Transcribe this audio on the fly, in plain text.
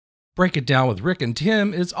Break It Down with Rick and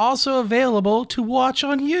Tim is also available to watch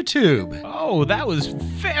on YouTube. Oh, that was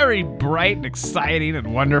very bright and exciting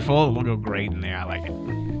and wonderful. It'll go great in there. I like it.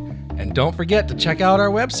 And don't forget to check out our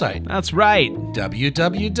website. That's right.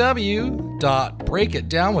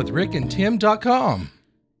 www.breakitdownwithrickandtim.com.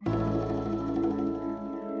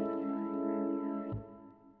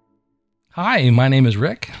 Hi, my name is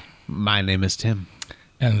Rick. My name is Tim.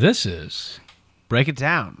 And this is Break It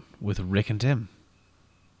Down with Rick and Tim.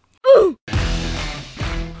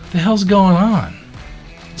 The hell's going on?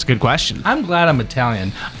 It's a good question. I'm glad I'm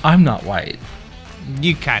Italian. I'm not white.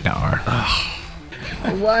 You kind of are.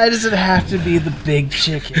 Why does it have to be the big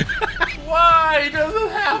chicken? Why does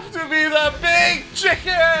it have to be the big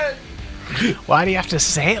chicken? Why do you have to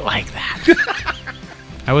say it like that?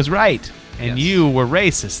 I was right, and you were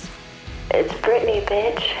racist. It's Brittany,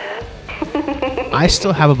 bitch. I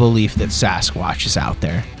still have a belief that Sasquatch is out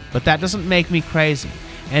there, but that doesn't make me crazy.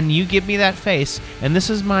 And you give me that face, and this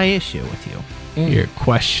is my issue with you. You're a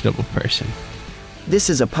questionable person. This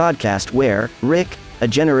is a podcast where Rick, a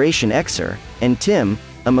Generation Xer, and Tim,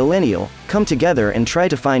 a millennial, come together and try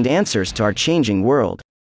to find answers to our changing world.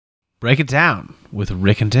 Break It Down with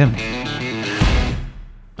Rick and Tim.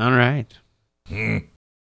 All right.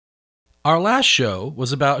 Our last show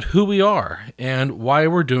was about who we are and why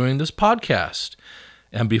we're doing this podcast.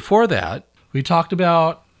 And before that, we talked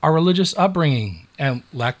about our religious upbringing and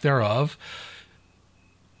lack thereof,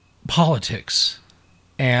 politics,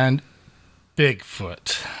 and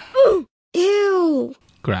Bigfoot. Ew.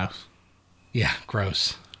 Gross. Yeah,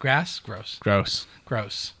 gross. Grass? Gross. Gross.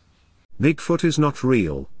 Gross. Bigfoot is not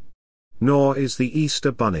real. Nor is the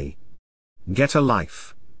Easter Bunny. Get a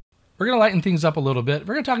life. We're going to lighten things up a little bit.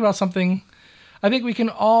 We're going to talk about something I think we can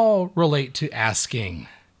all relate to asking.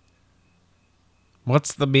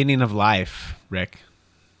 What's the meaning of life, Rick?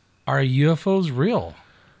 Are UFOs real?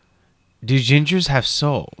 Do gingers have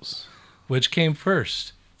souls? Which came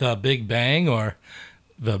first, the Big Bang or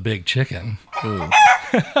the Big Chicken? Ooh. All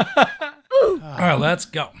right, let's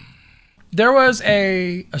go. There was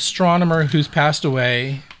a astronomer who's passed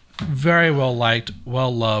away, very well liked,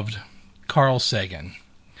 well loved, Carl Sagan.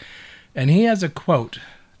 And he has a quote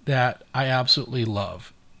that I absolutely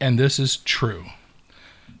love, and this is true.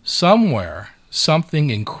 Somewhere, something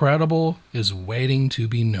incredible is waiting to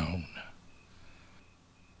be known.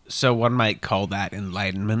 So one might call that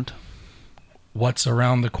enlightenment. What's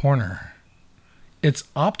around the corner? It's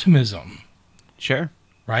optimism, Sure.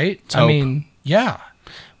 right? It's I hope. mean, yeah.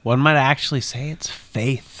 One might actually say it's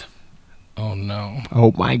faith. Oh, no.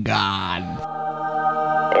 Oh my God.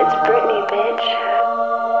 It's Brittany, bitch.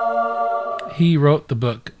 He wrote the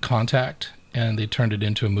book Contact, and they turned it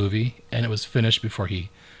into a movie, and it was finished before he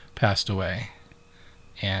passed away.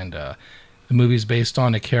 And the movie's based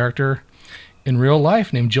on a character in real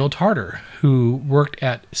life named Jill Tarter, who worked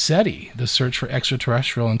at SETI, the Search for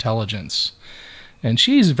Extraterrestrial Intelligence. And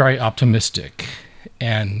she's very optimistic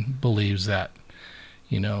and believes that,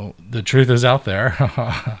 you know, the truth is out there.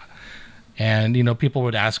 And, you know, people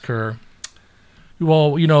would ask her,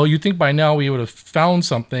 well, you know, you think by now we would have found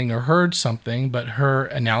something or heard something, but her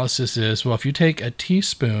analysis is, well, if you take a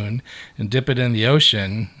teaspoon and dip it in the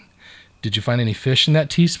ocean, did you find any fish in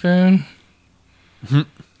that teaspoon? Mm-hmm.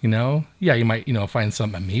 You know? Yeah, you might, you know, find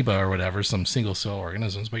some amoeba or whatever, some single-cell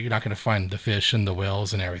organisms, but you're not going to find the fish and the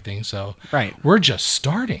whales and everything. So Right. we're just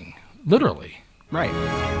starting, literally. Right.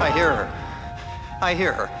 I hear her. I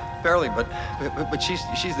hear her. Barely, but she's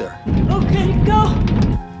there. Okay, go.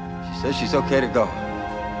 She says she's okay to go.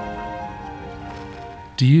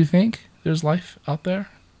 Do you think there's life out there?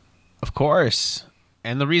 Of course.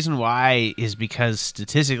 And the reason why is because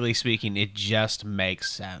statistically speaking, it just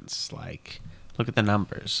makes sense. Like, look at the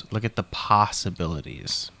numbers. Look at the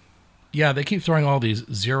possibilities. Yeah, they keep throwing all these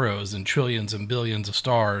zeros and trillions and billions of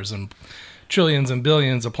stars and trillions and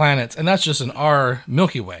billions of planets, and that's just in our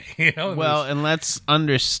Milky Way. You know? Well, and let's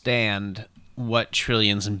understand what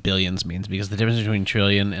trillions and billions means, because the difference between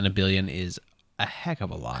trillion and a billion is a heck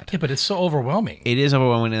of a lot. Yeah, but it's so overwhelming. It is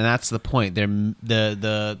overwhelming, and that's the point.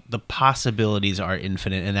 The possibilities are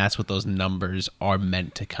infinite, and that's what those numbers are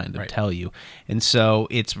meant to kind of tell you. And so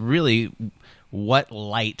it's really what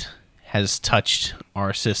light has touched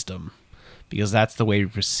our system, because that's the way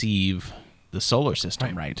we perceive the solar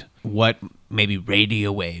system, right? What maybe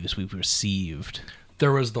radio waves we've received.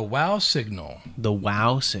 There was the WOW signal. The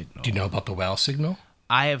WOW signal. Do you know about the WOW signal?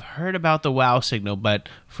 I have heard about the WOW signal, but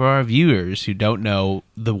for our viewers who don't know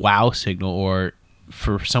the WOW signal, or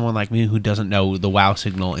for someone like me who doesn't know the WOW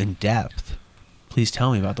signal in depth, please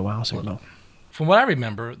tell me about the WOW signal. From what I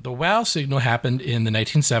remember, the wow signal happened in the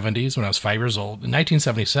 1970s when I was 5 years old. In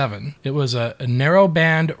 1977, it was a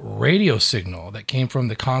narrowband radio signal that came from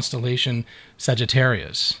the constellation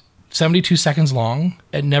Sagittarius. 72 seconds long.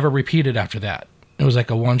 It never repeated after that. It was like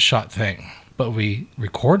a one-shot thing. But we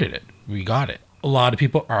recorded it. We got it. A lot of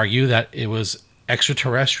people argue that it was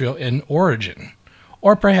extraterrestrial in origin.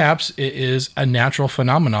 Or perhaps it is a natural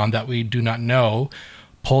phenomenon that we do not know.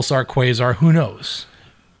 Pulsar, quasar, who knows?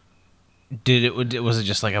 Was it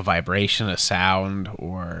just like a vibration, a sound,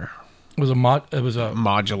 or It was a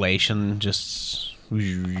modulation? Just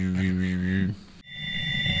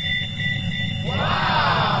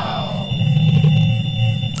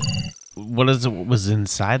what was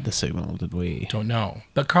inside the signal? Did we don't know.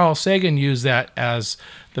 But Carl Sagan used that as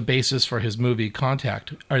the basis for his movie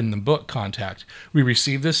Contact, or in the book Contact. We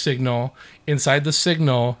received this signal. Inside the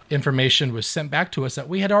signal, information was sent back to us that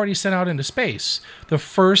we had already sent out into space. The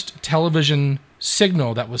first television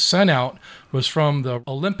signal that was sent out was from the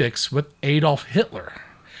Olympics with Adolf Hitler.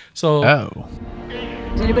 So,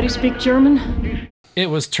 Does anybody speak German? It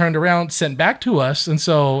was turned around, sent back to us, and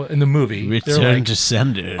so in the movie, return to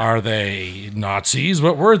sender? Are they Nazis?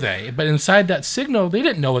 What were they? But inside that signal, they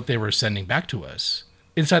didn't know what they were sending back to us.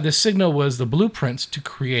 Inside the signal was the blueprints to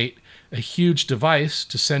create a huge device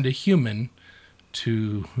to send a human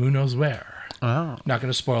to who knows where. Oh. Not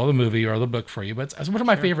going to spoil the movie or the book for you, but it's one of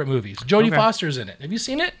my favorite movies. Jodie Foster's in it. Have you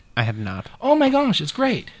seen it? I have not. Oh my gosh, it's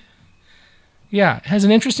great. Yeah, it has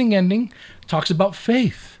an interesting ending. Talks about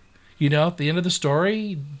faith. You know, at the end of the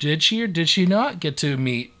story, did she or did she not get to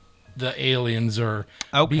meet the aliens or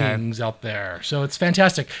beings out there? So it's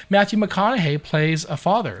fantastic. Matthew McConaughey plays a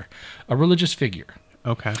father, a religious figure.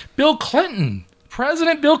 Okay. Bill Clinton,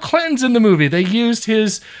 President Bill Clinton's in the movie. They used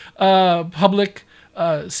his public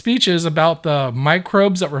speeches about the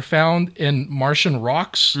microbes that were found in Martian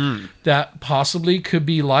rocks that possibly could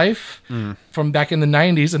be life from back in the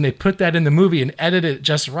 90s, and they put that in the movie and edited it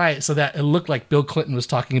just right so that it looked like Bill Clinton was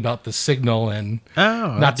talking about the signal and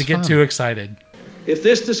not to get too excited. If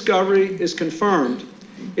this discovery is confirmed,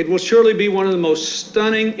 it will surely be one of the most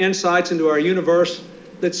stunning insights into our universe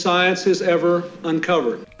that science has ever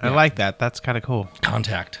uncovered. I like that. That's kind of cool.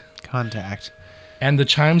 Contact. And the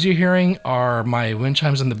chimes you're hearing are my wind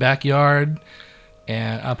chimes in the backyard.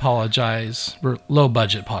 And I apologize. We're low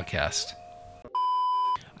budget podcast.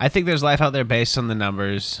 I think there's life out there based on the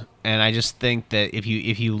numbers. And I just think that if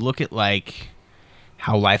you look at like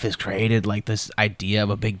how life is created, like this idea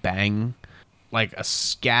of a big bang, like a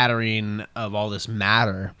scattering of all this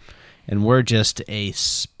matter, and we're just a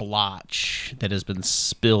splotch that has been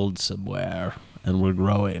spilled somewhere, and we're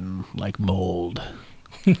growing like mold.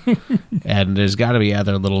 And there's got to be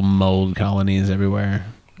other little mold colonies everywhere.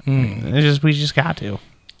 We just got to.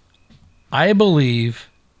 I believe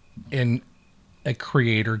in a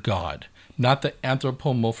creator God, not the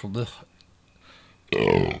anthropomorphic.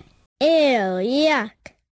 Ew, yuck.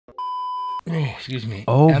 Oh, excuse me.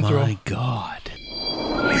 Oh my God.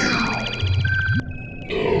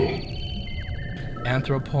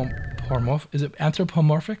 Is it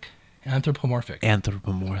anthropomorphic? Anthropomorphic.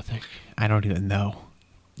 I don't even know.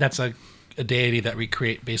 That's a deity that we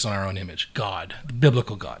create based on our own image. God. The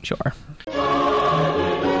biblical God. Sure.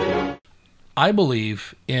 I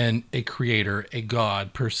believe in a creator, a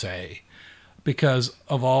God per se, because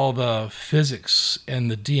of all the physics and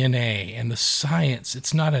the DNA and the science.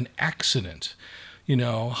 It's not an accident. You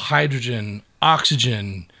know, hydrogen,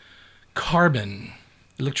 oxygen, carbon,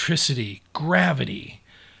 electricity, gravity,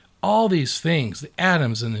 all these things, the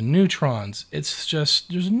atoms and the neutrons. It's just,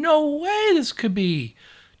 there's no way this could be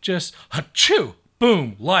just achoo,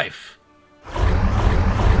 boom, life.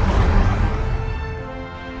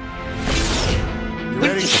 You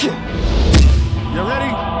ready? You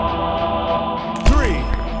ready? 3,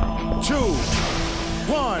 2,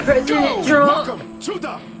 1, President go! Trump. Welcome to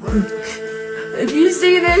the... If you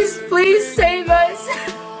see this, please save us.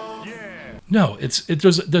 No,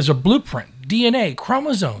 there's a blueprint, DNA,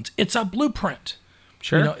 chromosomes. It's a blueprint.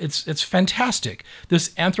 Sure. You know, it's fantastic. A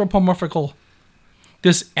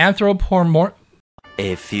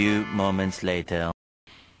few moments later.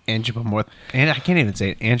 I can't even say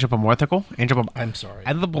it. Anthropomorphical? I'm sorry.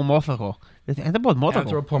 Anthropomorphical.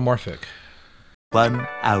 Anthropomorphic. 1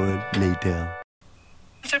 hour later.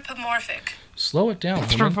 Anthropomorphic. Slow it down.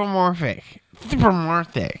 Anthropomorphic.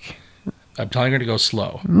 I'm telling her to go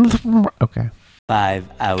slow. Okay. 5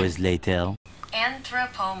 hours later.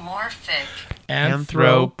 Anthropomorphic.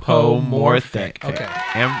 Anthropomorphic. Okay.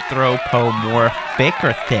 Anthropomorphic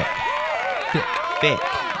or thick? Thick.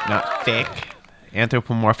 Not thick.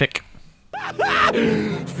 Anthropomorphic.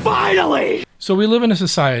 Finally! So we live in a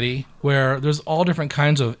society where there's all different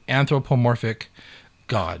kinds of anthropomorphic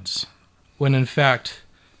gods, when in fact,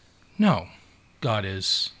 no, God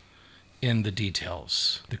is in the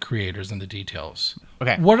details. The creator's in the details.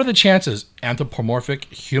 Okay. What are the chances? Anthropomorphic,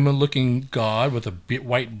 human-looking God with a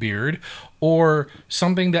white beard, or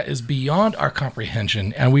something that is beyond our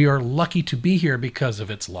comprehension, and we are lucky to be here because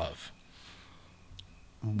of its love?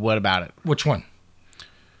 What about it? Which one?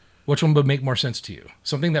 Which one would make more sense to you?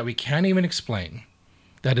 Something that we can't even explain,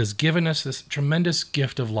 that has given us this tremendous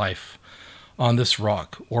gift of life on this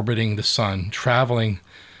rock, orbiting the sun, traveling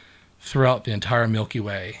throughout the entire Milky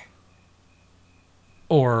Way.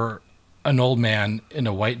 Or an old man in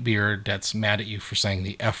a white beard that's mad at you for saying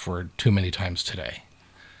the F word too many times today.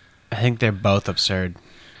 I think they're both absurd.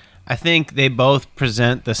 I think they both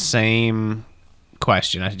present the same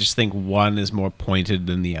question. I just think one is more pointed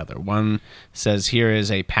than the other. One says, here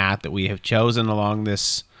is a path that we have chosen along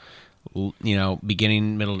this,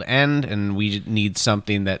 beginning, middle to end, and we need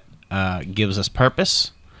something that gives us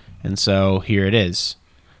purpose. And so here it is.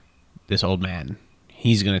 This old man,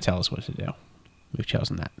 he's going to tell us what to do. We've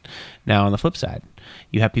chosen that. Now, on the flip side,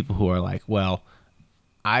 you have people who are like, well,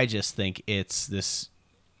 I just think it's this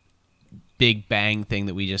big bang thing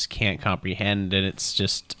that we just can't comprehend, and it's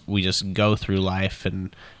just, we just go through life,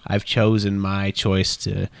 and I've chosen my choice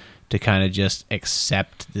to kind of just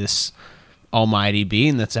accept this almighty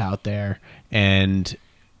being that's out there and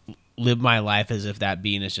live my life as if that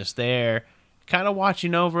being is just there, kind of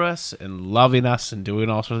watching over us and loving us and doing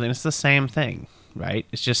all sorts of things. It's the same thing. Right?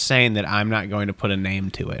 It's just saying that I'm not going to put a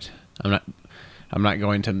name to it. I'm not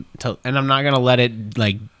going to and I'm not going to let it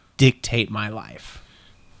like dictate my life.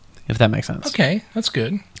 If that makes sense. Okay, that's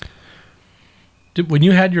good. When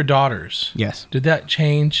you had your daughters, yes, did that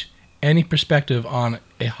change any perspective on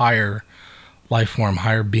a higher life form,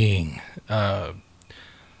 higher being,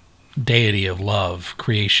 deity of love,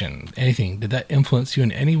 creation, anything? Did that influence you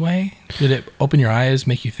in any way? Did it open your eyes,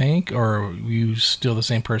 make you think, or are you still the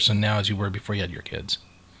same person now as you were before you had your kids?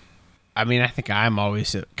 I mean, I think I'm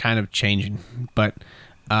always kind of changing, but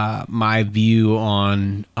my view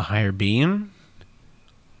on a higher being,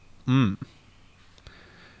 I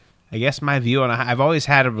guess my view on I've always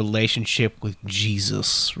had a relationship with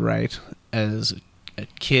Jesus, right? As a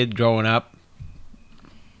kid growing up.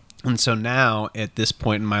 And so now, at this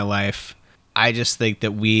point in my life, I just think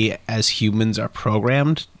that we as humans are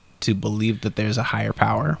programmed to believe that there's a higher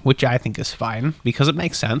power, which I think is fine because it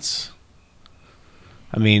makes sense.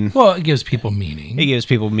 I mean... Well, it gives people meaning. It gives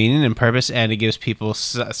people meaning and purpose, and it gives people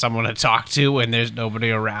someone to talk to when there's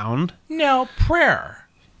nobody around. Now, prayer.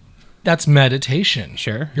 That's meditation.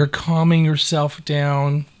 Sure. You're calming yourself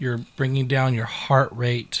down. You're bringing down your heart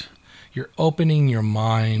rate. You're opening your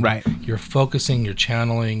mind. Right. You're focusing, you're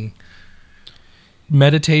channeling.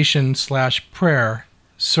 Meditation / prayer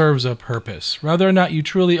serves a purpose. Whether or not you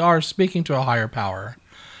truly are speaking to a higher power,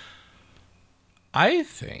 I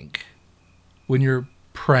think when you're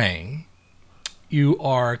praying, you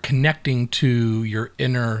are connecting to your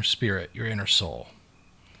inner spirit, your inner soul,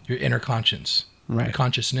 your inner conscience, right, your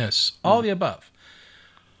consciousness, all the above.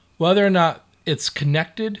 Whether or not it's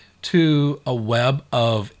connected to a web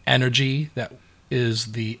of energy that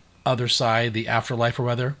is the other side, the afterlife or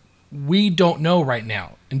whether, we don't know right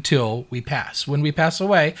now until we pass. When we pass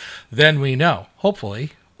away, then we know,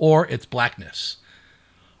 hopefully, or it's blackness.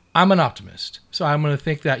 I'm an optimist, so I'm going to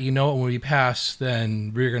think that, when we pass,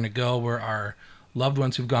 then we're going to go where our loved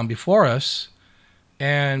ones who've gone before us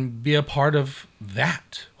and be a part of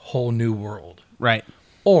that whole new world. Right.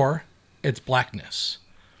 Or it's blackness.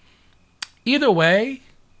 Either way,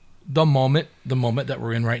 the moment that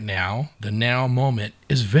we're in right now, the now moment,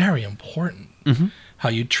 is very important. Mm-hmm. How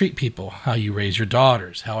you treat people, how you raise your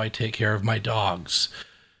daughters, how I take care of my dogs.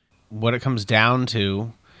 What it comes down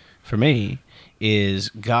to, for me, is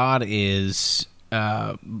God is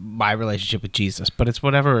my relationship with Jesus, but it's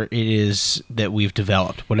whatever it is that we've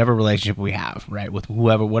developed, whatever relationship we have, right, with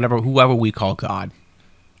whoever we call God.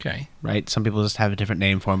 Okay. Right? Some people just have a different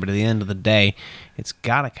name for him, but at the end of the day, it's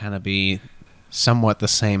got to kind of be somewhat the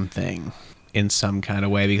same thing in some kind of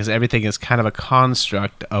way, because everything is kind of a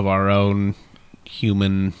construct of our own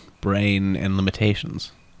human brain and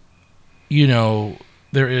limitations. There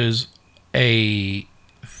is a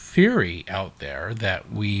theory out there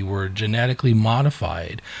that we were genetically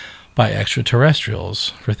modified by extraterrestrials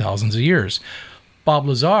for thousands of years. Bob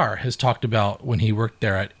Lazar has talked about when he worked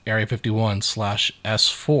there at Area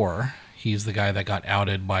 51/S4. He's the guy that got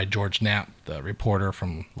outed by George Knapp, the reporter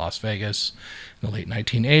from Las Vegas in the late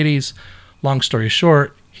 1980s. Long story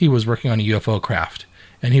short, he was working on a UFO craft,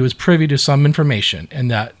 and he was privy to some information,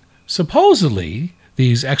 and that supposedly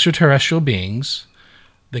these extraterrestrial beings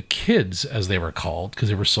The kids, as they were called, because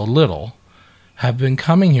they were so little, have been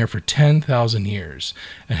coming here for 10,000 years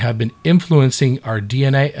and have been influencing our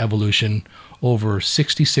DNA evolution over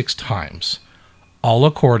 66 times, all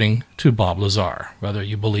according to Bob Lazar, whether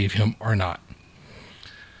you believe him or not.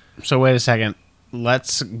 So wait a second.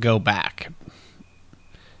 Let's go back.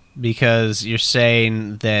 Because you're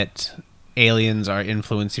saying that aliens are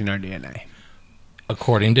influencing our DNA.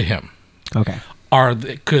 According to him. Okay.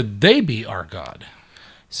 Could they be our God?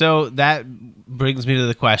 So that brings me to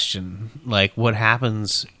the question, like, what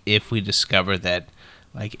happens if we discover that,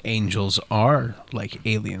 like, angels are like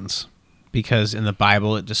aliens? Because in the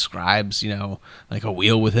Bible it describes, like a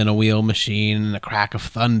wheel within a wheel machine and a crack of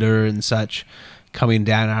thunder and such coming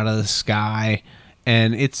down out of the sky.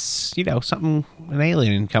 And it's, an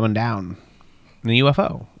alien coming down in a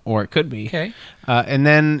UFO, or it could be. Okay. And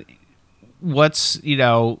then what's,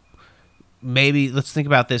 maybe let's think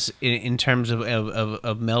about this in terms of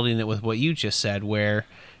melding it with what you just said, where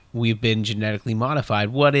we've been genetically modified.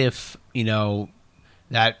 What if,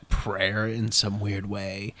 that prayer in some weird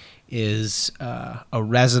way is a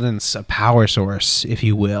resonance, a power source, if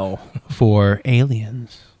you will, for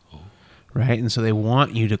aliens, right? And so they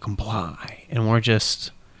want you to comply, and we're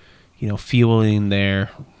just, fueling their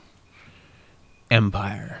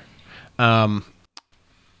empire.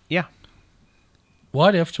 Yeah.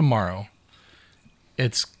 What if tomorrow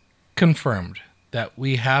it's confirmed that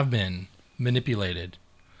we have been manipulated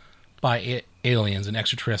by aliens and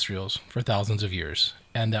extraterrestrials for thousands of years,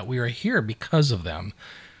 and that we are here because of them?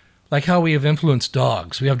 Like how we have influenced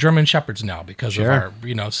dogs. We have German Shepherds now because of our,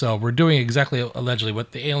 so we're doing exactly, allegedly,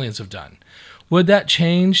 what the aliens have done. Would that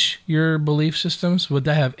change your belief systems? Would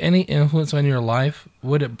that have any influence on your life?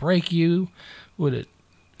 Would it break you? What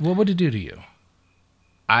would it do to you?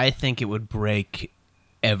 I think it would break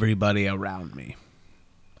everybody around me.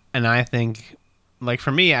 And I think, like,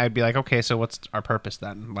 for me, I'd be like, okay, so what's our purpose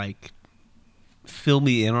then? Like, fill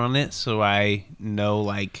me in on it so I know,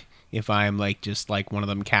 like, if I'm, like, just like one of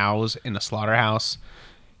them cows in a slaughterhouse,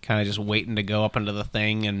 kind of just waiting to go up into the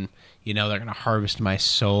thing and, they're going to harvest my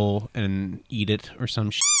soul and eat it or some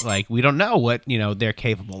shit. Like, we don't know what, they're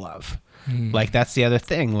capable of. Like, that's the other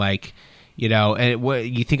thing. Like, and what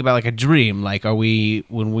you think about, like, a dream. Like,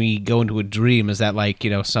 when we go into a dream, is that, like,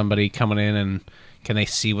 somebody coming in and can they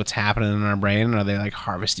see what's happening in our brain? Or are they, like,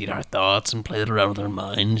 harvesting our thoughts and playing around with our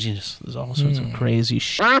minds? There's all sorts of crazy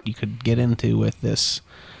shit you could get into with this,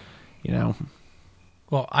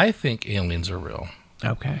 Well, I think aliens are real.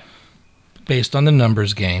 Okay. Based on the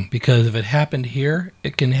numbers game, because if it happened here,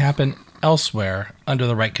 it can happen elsewhere under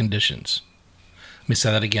the right conditions. Let me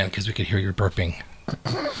say that again because we could hear you burping.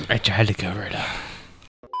 I tried to cover it up.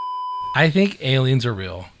 I think aliens are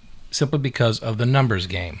real simply because of the numbers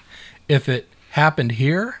game. If it happened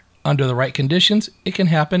here under the right conditions, it can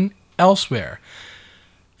happen elsewhere.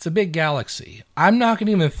 It's a big galaxy. I'm not going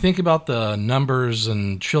to even think about the numbers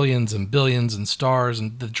and trillions and billions and stars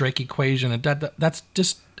and the Drake equation. And that's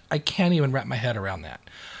just, I can't even wrap my head around that.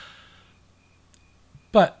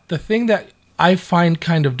 But the thing that I find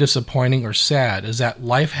kind of disappointing or sad is that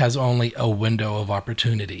life has only a window of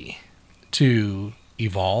opportunity to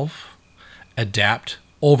evolve, adapt,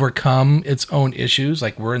 overcome its own issues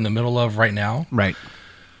like we're in the middle of right now. Right.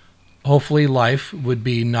 Hopefully life would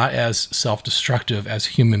be not as self-destructive as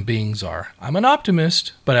human beings are. I'm an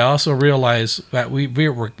optimist, but I also realize that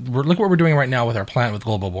we're look what we're doing right now with our planet with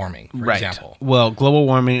global warming, for example. Well, global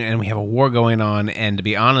warming, and we have a war going on, and to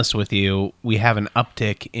be honest with you, we have an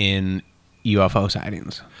uptick in UFO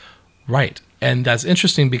sightings. Right. And that's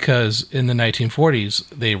interesting because in the 1940s,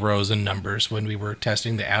 they rose in numbers when we were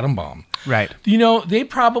testing the atom bomb. Right. They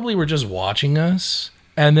probably were just watching us.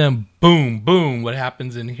 And then boom, boom, what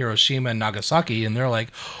happens in Hiroshima and Nagasaki? And they're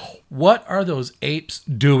like, what are those apes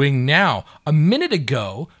doing now? A minute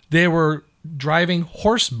ago, they were driving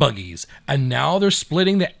horse buggies, and now they're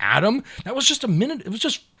splitting the atom? That was just a minute. It was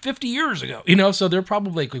just 50 years ago, so they're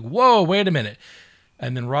probably like, whoa, wait a minute.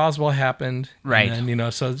 And then Roswell happened. Right. And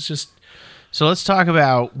then, so it's just... So let's talk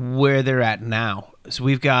about where they're at now. So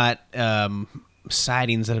we've got...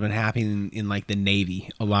 sightings that have been happening in like the Navy,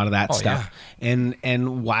 a lot of that stuff. Yeah.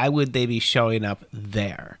 And why would they be showing up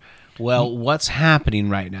there? Well, what's happening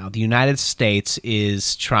right now? The United States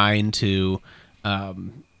is trying to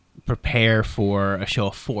prepare for a show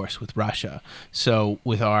of force with Russia. So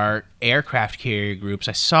with our aircraft carrier groups,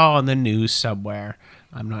 I saw on the news somewhere,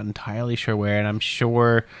 I'm not entirely sure where, and I'm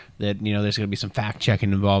sure that there's going to be some fact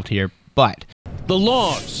checking involved here, but the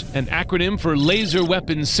LAWS, an acronym for Laser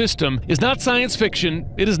Weapons System, is not science fiction.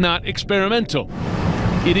 It is not experimental.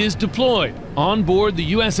 It is deployed on board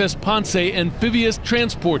the USS Ponce amphibious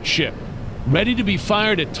transport ship. ready to be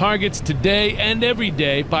fired at targets today and every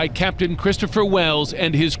day by Captain Christopher Wells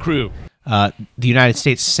and his crew. The United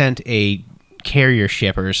States sent a carrier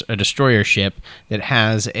ship or a destroyer ship that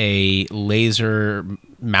has a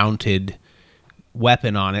laser-mounted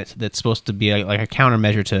weapon on it that's supposed to be like a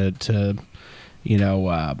countermeasure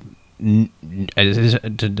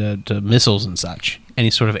to missiles and such,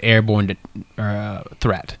 any sort of airborne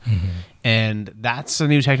threat. Mm-hmm. And that's a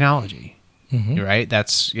new technology, right?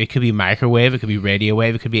 It could be microwave, it could be radio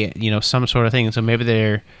wave, it could be some sort of thing. And so maybe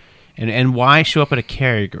they're and why show up at a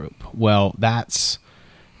carrier group? Well, that's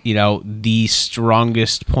the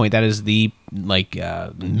strongest point. That is the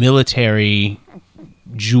military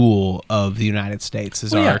jewel of the United States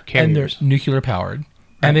is our carriers. And they're nuclear powered,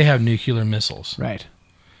 and they have nuclear missiles. Right.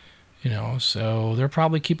 So they're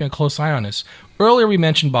probably keeping a close eye on us. Earlier we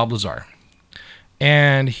mentioned Bob Lazar,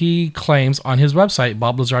 and he claims on his website,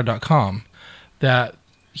 boblazar.com, that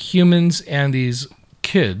humans and these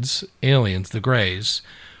kids, aliens, the Greys,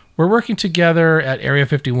 were working together at Area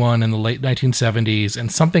 51 in the late 1970s,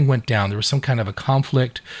 and something went down. There was some kind of a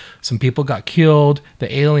conflict. Some people got killed.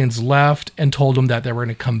 The aliens left and told them that they were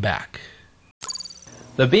going to come back.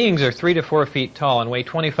 The beings are 3 to 4 feet tall and weigh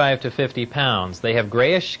 25 to 50 pounds. They have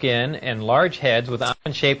grayish skin and large heads with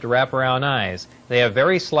almond-shaped wraparound eyes. They have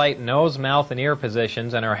very slight nose, mouth, and ear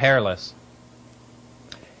positions and are hairless.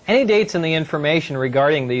 Any dates in the information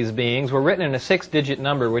regarding these beings were written in a 6-digit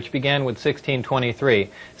number which began with 1623.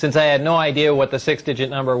 Since I had no idea what the 6-digit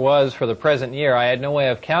number was for the present year, I had no way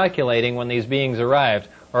of calculating when these beings arrived,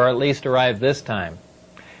 or at least arrived this time.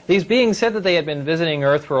 These beings said that they had been visiting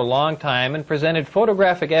Earth for a long time and presented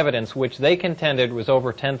photographic evidence which they contended was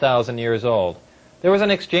over 10,000 years old. There was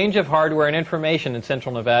an exchange of hardware and information in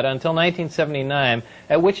Central Nevada until 1979,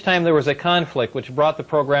 at which time there was a conflict which brought the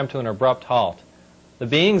program to an abrupt halt. The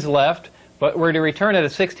beings left, but were to return at a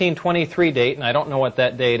 1623 date, and I don't know what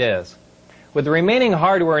that date is. With the remaining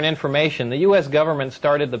hardware and information, the U.S. government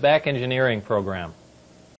started the back engineering program.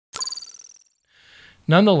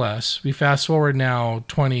 Nonetheless, we fast forward now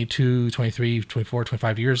 22, 23, 24,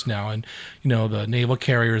 25 years now, and the naval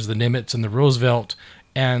carriers, the Nimitz and the Roosevelt,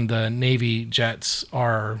 and the Navy jets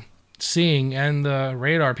are seeing, and the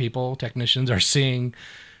radar people, technicians, are seeing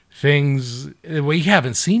things we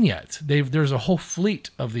haven't seen yet. There's a whole fleet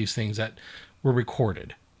of these things that were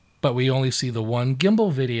recorded, but we only see the one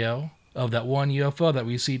gimbal video of that one UFO that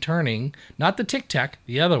we see turning, not the Tic Tac,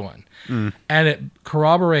 the other one. And it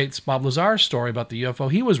corroborates Bob Lazar's story about the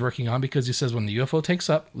UFO he was working on, because he says when the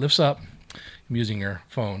UFO lifts up, I'm using your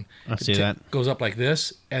phone. I see that. Goes up like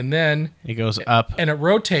this, and then it goes up. And it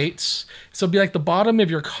rotates. So it'd be like the bottom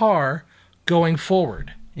of your car going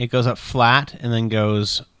forward. It goes up flat and then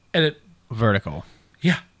goes vertical.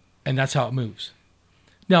 Yeah, and that's how it moves.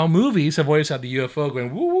 Now, movies have always had the UFO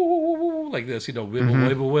going woo, woo, woo, woo, woo, like this, wibble,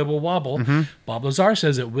 wibble, wibble, wobble. Bob Lazar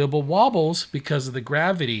says it wibble wobbles because of the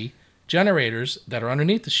gravity generators that are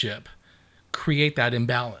underneath the ship create that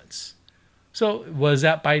imbalance. So was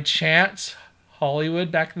that by chance,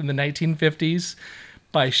 Hollywood back in the 1950s,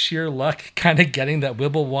 by sheer luck, kind of getting that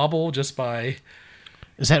wibble wobble just by...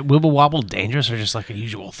 Is that wibble wobble dangerous or just like a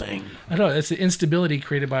usual thing? I don't know. It's the instability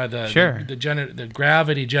created by the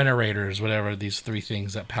gravity generators, whatever, these three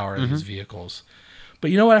things that power these vehicles.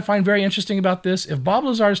 But you know what I find very interesting about this? If Bob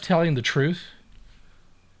Lazar is telling the truth,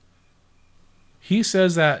 he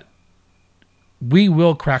says that we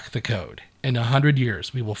will crack the code. In 100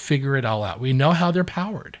 years, we will figure it all out. We know how they're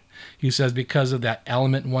powered. He says because of that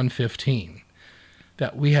element 115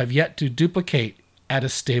 that we have yet to duplicate at a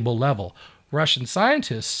stable level. Russian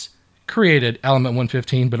scientists created element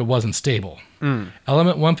 115, but it wasn't stable.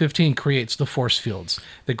 Element 115 creates the force fields,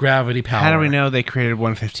 the gravity power. How do we know they created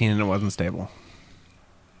 115 and it wasn't stable?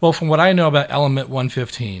 Well, from what I know about element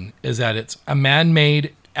 115 is that it's a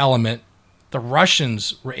man-made element. The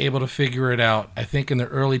Russians were able to figure it out, I think, in the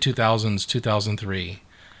early 2000s, 2003.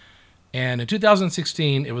 And in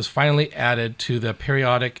 2016, it was finally added to the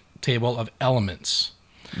periodic table of elements.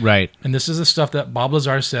 Right. And this is the stuff that Bob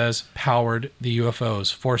Lazar says powered the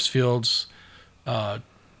UFOs, force fields,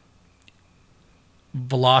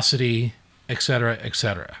 velocity, etc.,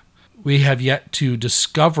 etc. We have yet to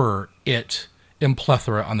discover it in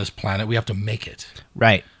plethora on this planet. We have to make it.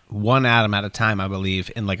 Right. One atom at a time, I believe,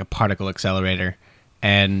 in like a particle accelerator.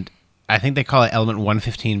 And I think they call it element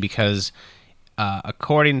 115 because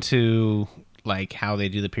according to like how they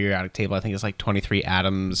do the periodic table, I think it's like 23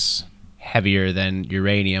 atoms heavier than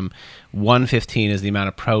uranium. 115 is the amount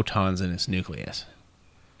of protons in its nucleus,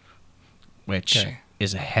 which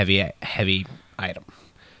is a heavy item.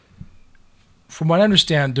 From what I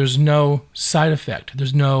understand, there's no side effect.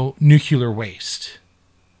 There's no nuclear waste.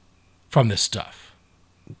 from this stuff.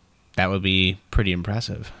 That would be pretty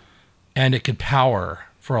impressive. And it could power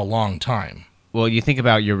for a long time. Well, you think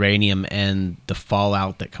about uranium and the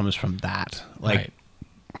fallout that comes from that. Like,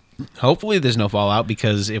 hopefully there's no fallout,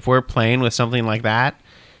 because if we're playing with something like that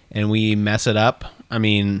and we mess it up, I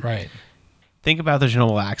mean, think about the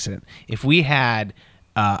Chernobyl accident. If we had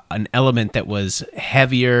an element that was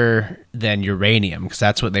heavier than uranium, because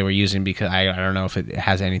that's what they were using, because I don't know if it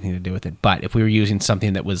has anything to do with it, but if we were using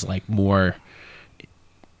something that was like more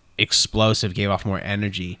explosive, gave off more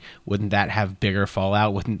energy, wouldn't that have bigger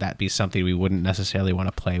fallout? Wouldn't that be something we wouldn't necessarily want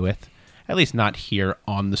to play with? At least not here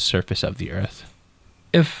on the surface of the Earth.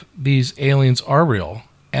 If these aliens are real,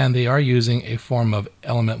 and they are using a form of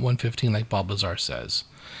element 115 like Bob Lazar says,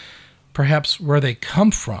 perhaps where they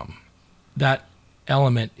come from, that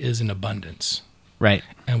element is in abundance. Right.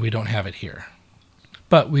 And we don't have it here.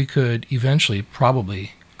 But we could eventually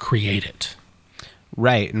probably create it.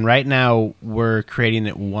 Right. And right now we're creating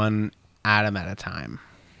it one atom at a time.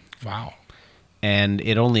 Wow. And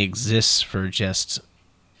it only exists for just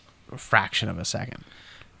a fraction of a second.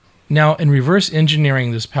 Now, in reverse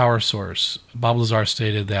engineering this power source, Bob Lazar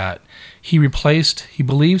stated that he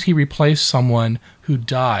believes he replaced someone who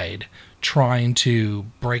died trying to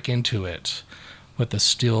break into it with a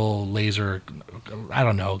steel laser, I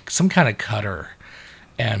don't know, some kind of cutter.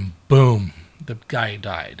 And boom, the guy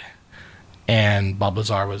died. And Bob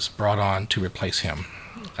Lazar was brought on to replace him.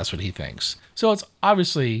 That's what he thinks. So it's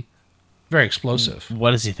obviously very explosive.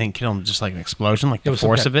 What does he think? Kill him just like an explosion, like the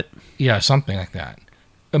force of it? Yeah, something like that.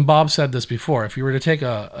 And Bob said this before. If you were to take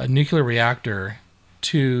a nuclear reactor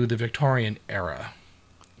to the Victorian era,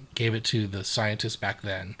 gave it to the scientists back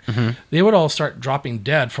then, they would all start dropping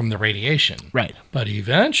dead from the radiation. Right. But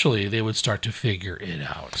eventually they would start to figure it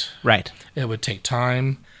out. Right. It would take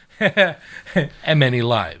time and many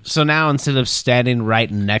lives. So now, instead of standing right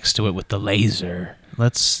next to it with the laser,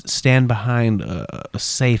 let's stand behind a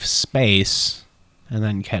safe space and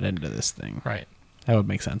then get into this thing. Right. That would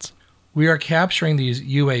make sense. We are capturing these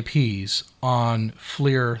UAPs on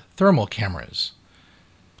FLIR thermal cameras.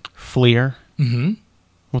 FLIR? Mm-hmm.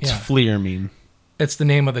 What's FLIR mean? It's the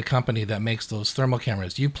name of the company that makes those thermal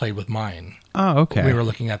cameras. You played with mine. Oh, okay. We were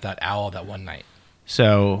looking at that owl that one night.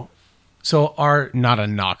 So our... Not a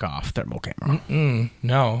knockoff thermal camera.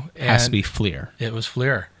 No. It has to be FLIR. It was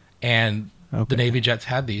FLIR. And the Navy jets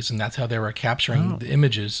had these, and that's how they were capturing the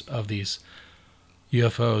images of these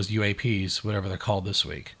UFOs, UAPs, whatever they're called this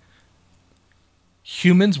week.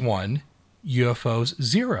 Humans 1, UFOs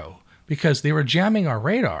 0, because they were jamming our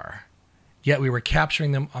radar, yet we were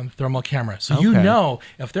capturing them on thermal camera. So you know,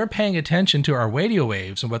 if they're paying attention to our radio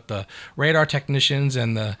waves and what the radar technicians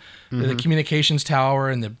and the communications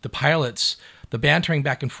tower and the pilots, the bantering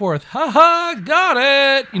back and forth, got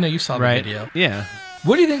it! You know, you saw the video. Yeah.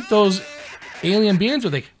 What do you think those alien beings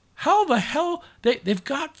were like? How the hell? They've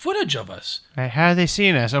got footage of us. Right, how are they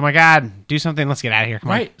seeing us? Oh my God, do something. Let's get out of here.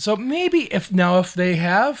 Come on. So maybe if they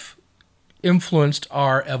have influenced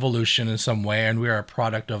our evolution in some way and we are a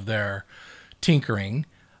product of their tinkering,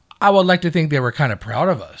 I would like to think they were kind of proud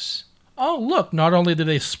of us. Oh, look, not only did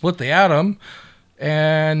they split the atom,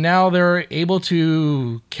 and now they're able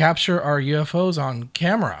to capture our UFOs on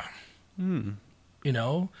camera. You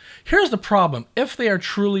know, here's the problem. If they are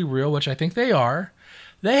truly real, which I think they are,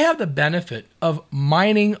 they have the benefit of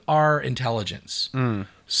mining our intelligence.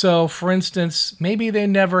 So, for instance, maybe they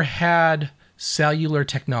never had cellular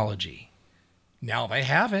technology. Now they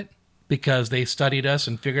have it because they studied us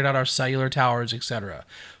and figured out our cellular towers, etc.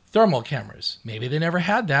 Thermal cameras. Maybe they never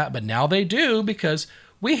had that, but now they do because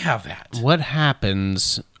we have that. What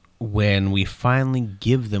happens when we finally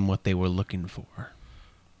give them what they were looking for?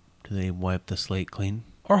 Do they wipe the slate clean?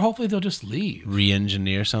 Or hopefully they'll just leave.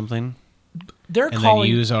 Re-engineer something? Then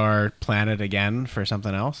use our planet again for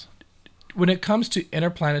something else? When it comes to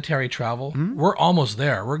interplanetary travel, we're almost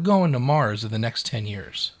there. We're going to Mars in the next 10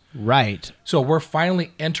 years. Right. So we're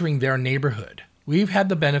finally entering their neighborhood. We've had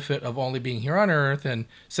the benefit of only being here on Earth and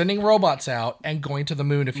sending robots out and going to the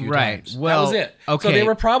moon a few times. Well, that was it. Okay. So they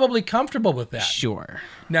were probably comfortable with that. Sure.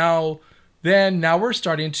 Now we're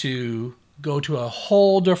starting to go to a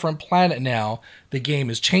whole different planet now. The game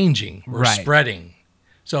is changing. We're spreading.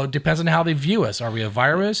 So it depends on how they view us. Are we a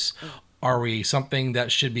virus? Are we something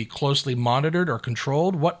that should be closely monitored or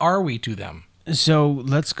controlled? What are we to them? So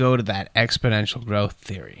let's go to that exponential growth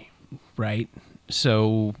theory, right?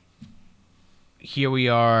 So here we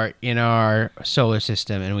are in our solar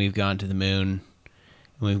system, and we've gone to the moon,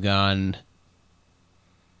 and we've gone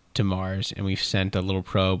to Mars, and we've sent a little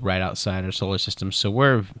probe right outside our solar system. So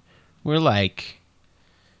we're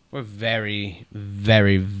very,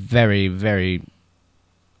 very, very, very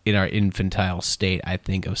in our infantile state, I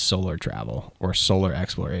think, of solar travel or solar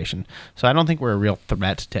exploration. So I don't think we're a real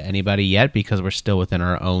threat to anybody yet because we're still within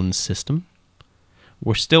our own system.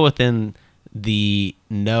 We're still within the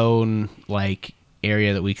known like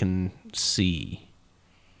area that we can see.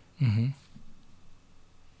 Mm-hmm.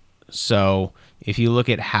 So if you look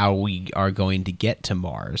at how we are going to get to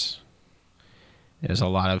Mars, there's a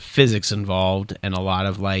lot of physics involved and a lot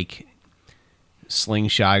of like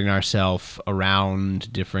slingshotting ourselves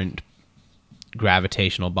around different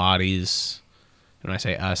gravitational bodies. When I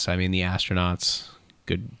say us, I mean the astronauts.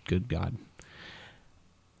 Good God.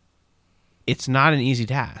 It's not an easy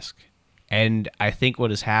task. And I think what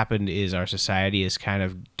has happened is our society has kind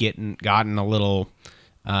of gotten a little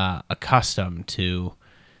accustomed to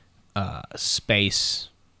space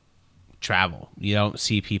travel. You don't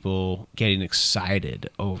see people getting excited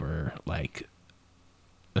over like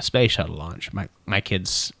a space shuttle launch. My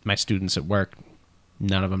kids, my students at work,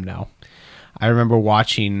 none of them know. I remember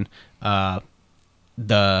watching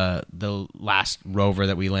the last rover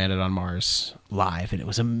that we landed on Mars live, and it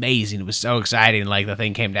was amazing. It was so exciting. Like the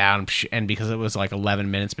thing came down, and because it was like 11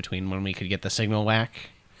 minutes between when we could get the signal back,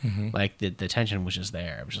 like the tension was just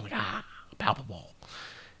there. It was just like palpable.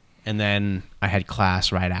 And then I had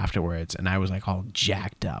class right afterwards, and I was like all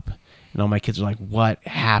jacked up. And all my kids were like, "What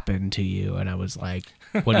happened to you?" And I was like,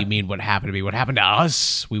 "What do you mean, what happened to me? What happened to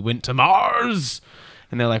us? We went to Mars."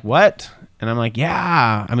 And they're like, "What?" And I'm like,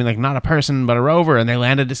 "Yeah. I mean, like, not a person, but a rover." And they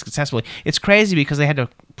landed successfully. It's crazy because they had to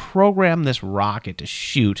program this rocket to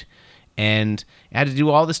shoot, and it had to do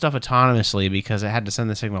all this stuff autonomously because it had to send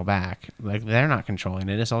the signal back. Like, they're not controlling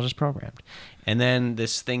it. It's all just programmed. And then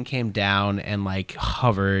this thing came down and, like,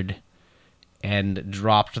 hovered and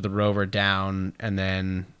dropped the rover down and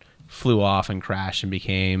then flew off and crashed and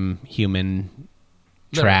became human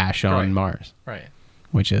trash on Mars. Right.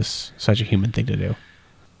 Which is such a human thing to do.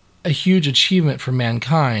 A huge achievement for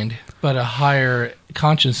mankind, but a higher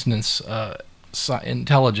consciousness,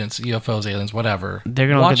 intelligence, UFOs, aliens, whatever. They're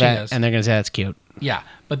going to look at that and they're going to say that's cute. Yeah,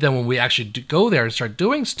 but then when we actually go there and start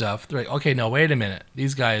doing stuff, they're like, okay, no, wait a minute.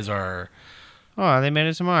 These guys are... Oh, they made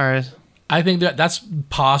it to Mars. I think that's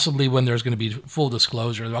possibly when there's going to be full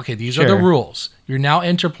disclosure. Okay, these are the rules. You're now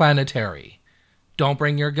interplanetary. Don't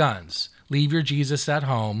bring your guns. Leave your Jesus at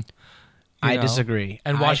home. I disagree.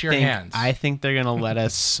 And wash your hands. I think they're going to let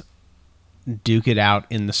us duke it out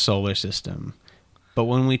in the solar system. But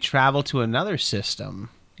when we travel to another system...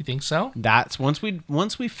 You think so? That's once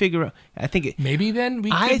we figure out... I think... Maybe then we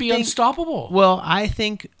could be unstoppable. Well, I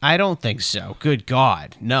don't think so. Good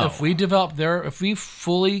God, no. If we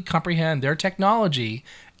fully comprehend their technology,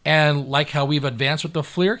 and like how we've advanced with the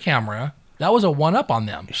FLIR camera, that was a one-up on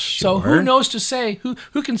them. Sure. So who knows to say...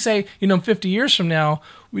 Who can say, 50 years from now,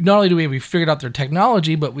 not only do we figured out their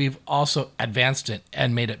technology, but we've also advanced it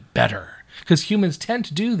and made it better. Because humans tend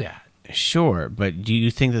to do that. Sure, but do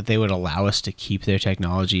you think that they would allow us to keep their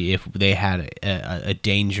technology if they had a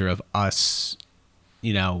danger of us,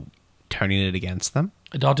 turning it against them?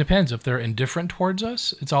 It all depends. If they're indifferent towards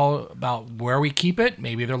us, it's all about where we keep it.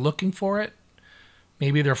 Maybe they're looking for it.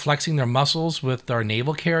 Maybe they're flexing their muscles with our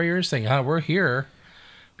naval carriers, saying, we're here.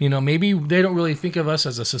 Maybe they don't really think of us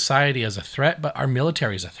as a society as a threat, but our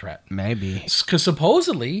military is a threat. Maybe. Because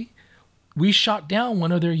supposedly... we shot down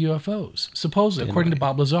one of their UFOs, supposedly, according to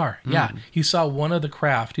Bob Lazar. Yeah, he saw one of the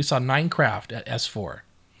craft. He saw 9 craft at S4.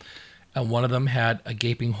 And one of them had a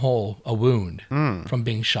gaping hole, a wound, from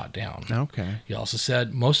being shot down. Okay. He also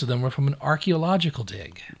said most of them were from an archaeological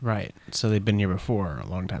dig. Right. So they've been here before, a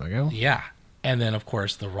long time ago. Yeah. And then, of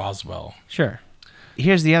course, the Roswell. Sure.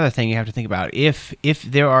 Here's the other thing you have to think about. If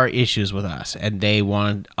there are issues with us and they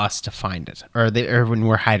want us to find it, or when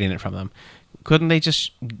we're hiding it from them, couldn't they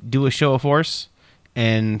just do a show of force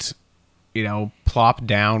and, plop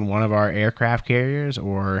down one of our aircraft carriers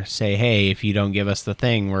or say, hey, if you don't give us the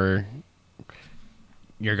thing,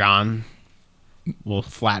 you're gone. We'll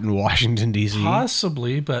flatten Washington, D.C.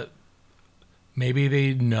 Possibly, but maybe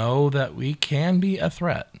they know that we can be a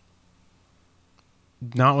threat.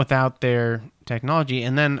 Not without their technology.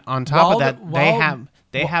 And then on top of that,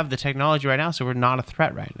 they have the technology right now, so we're not a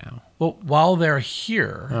threat right now. Well, while they're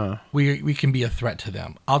here, we can be a threat to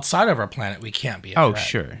them. Outside of our planet, we can't be a threat. Oh,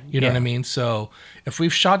 sure. You know what I mean? So if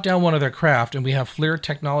we've shot down one of their craft and we have FLIR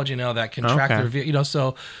technology now that can track their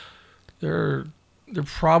so they're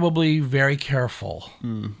probably very careful.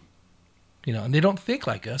 And they don't think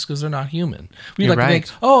like us because they're not human. We like to think,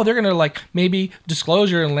 they're going to maybe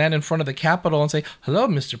disclosure and land in front of the Capitol and say, hello,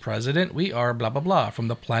 Mr. President, we are blah, blah, blah from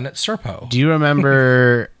the planet Serpo. Do you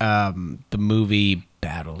remember the movie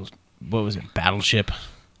Battleship?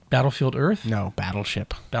 Battlefield Earth? No,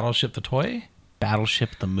 Battleship. Battleship the toy?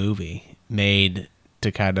 Battleship the movie, made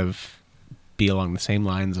to kind of be along the same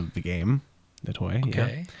lines of the game, the toy.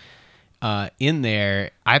 Okay. Yeah. In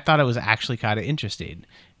there, I thought it was actually kind of interesting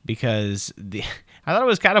because I thought it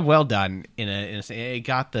was kind of well done. It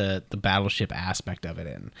got the battleship aspect of it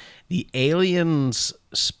in. The aliens'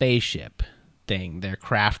 spaceship thing, their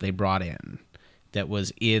craft they brought in that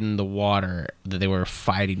was in the water that they were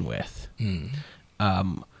fighting with,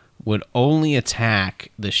 would only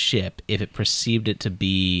attack the ship if it perceived it to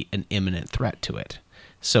be an imminent threat to it.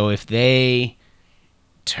 So if they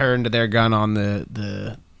turned their gun on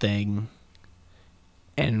the thing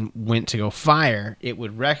and went to go fire, it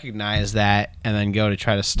would recognize that and then go to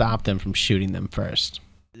try to stop them from shooting them first.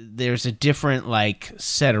 There's a different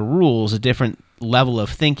set of rules, a different level of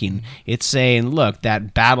thinking. It's saying, look,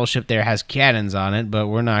 that battleship there has cannons on it, but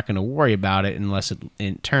we're not going to worry about it unless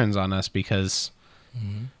it turns on us because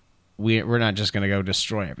we're not just going to go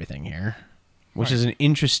destroy everything here, which is an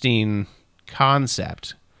interesting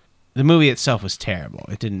concept. The movie itself was terrible.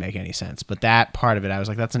 It didn't make any sense. But that part of it, I was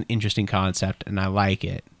like, that's an interesting concept, and I like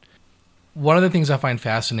it. One of the things I find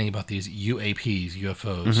fascinating about these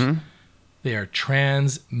UFOs, they are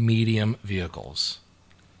trans-medium vehicles.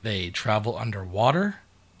 They travel underwater,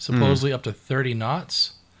 supposedly up to 30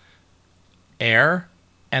 knots, air,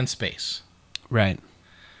 and space. Right.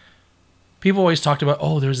 People always talked about,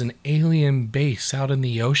 there's an alien base out in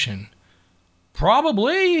the ocean.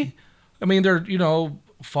 Probably. I mean, they're,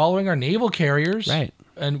 following our naval carriers. Right.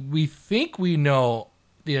 And we think we know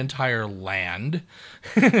the entire land.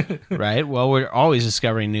 Right. Well, we're always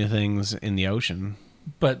discovering new things in the ocean.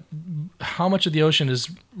 But how much of the ocean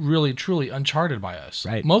is really, truly uncharted by us?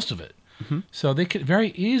 Right. Most of it. So they could very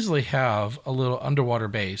easily have a little underwater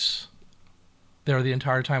base there the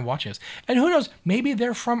entire time watching us. And who knows, maybe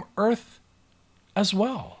they're from Earth as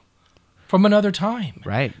well. From another time.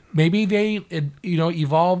 Right. Maybe they,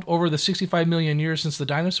 evolved over the 65 million years since the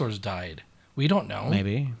dinosaurs died. We don't know.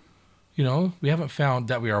 Maybe. We haven't found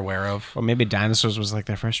that we are aware of. Or maybe dinosaurs was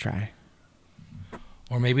their first try.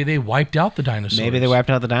 Or maybe they wiped out the dinosaurs. Maybe they wiped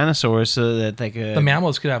out the dinosaurs so that they could... The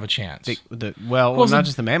mammals could have a chance. Not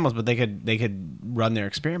just the mammals, but they could run their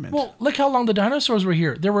experiments. Well, look how long the dinosaurs were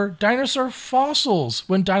here. There were dinosaur fossils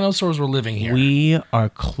when dinosaurs were living here. We are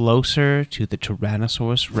closer to the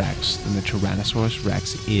Tyrannosaurus Rex than the Tyrannosaurus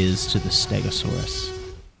Rex is to the Stegosaurus.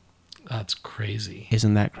 That's crazy.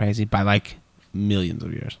 Isn't that crazy? By millions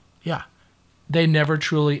of years. Yeah. They never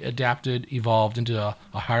truly evolved into a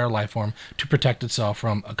higher life form to protect itself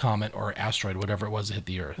from a comet or asteroid, whatever it was that hit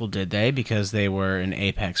the Earth. Well, did they? Because they were an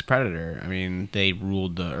apex predator. I mean, they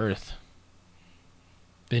ruled the Earth.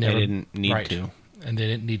 They didn't need to. And they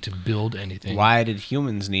didn't need to build anything. Why did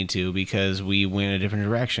humans need to? Because we went a different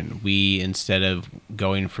direction. We, instead of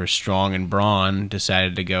going for strong and brawn,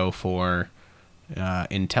 decided to go for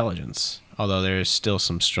intelligence. Although there's still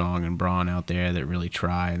some strong and brawn out there that really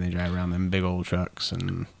try, and they drive around them big old trucks.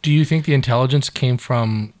 And do you think the intelligence came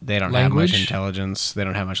from They don't language? have much intelligence. They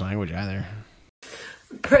don't have much language either.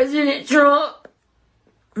 President Trump,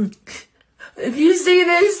 if you see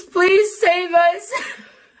this, please save us.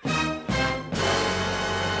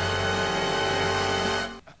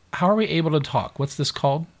 How are we able to talk? What's this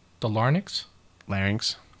called? The larynx?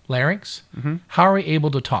 Larynx. Larynx? How are we able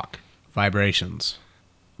to talk? Vibrations.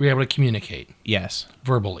 We're able to communicate. Yes.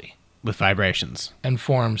 Verbally. With vibrations. And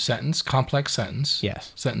form complex sentence.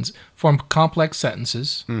 Yes. Form complex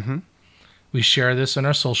sentences. We share this in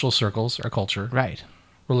our social circles, our culture. Right.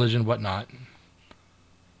 Religion, whatnot.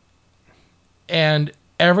 And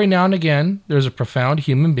every now and again, there's a profound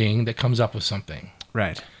human being that comes up with something.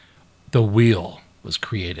 Right. The wheel was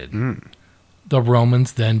created. The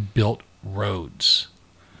Romans then built roads.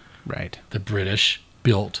 Right. The British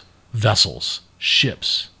built vessels,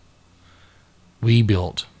 ships. We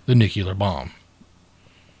built the nuclear bomb.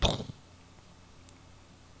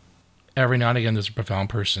 Every now and again, there's a profound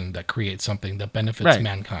person that creates something that benefits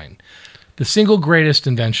mankind. The single greatest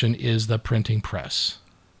invention is the printing press.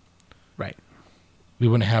 Right. We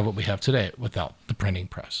wouldn't have what we have today without the printing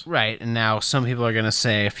press. Right. And now some people are going to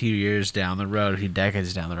say a few years down the road, a few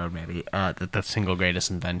decades down the road maybe, that the single greatest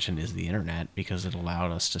invention is the internet because it allowed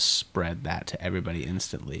us to spread that to everybody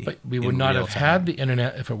instantly. But we would not have had the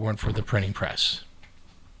internet if it weren't for the printing press.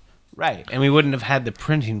 Right. And we wouldn't have had the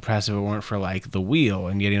printing press if it weren't for the wheel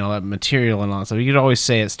and getting all that material and all that stuff. You could always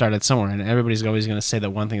say it started somewhere, and everybody's always going to say that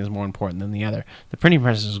one thing is more important than the other. The printing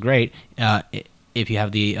press is great. If you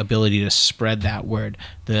have the ability to spread that word.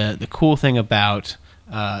 The cool thing about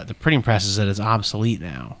the printing press is that it's obsolete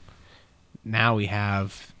now. Now we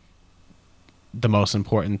have the most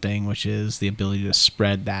important thing, which is the ability to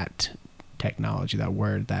spread that technology, that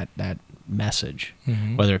word, that message,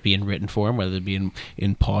 whether it be in written form, whether it be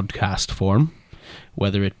in podcast form,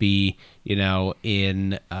 whether it be,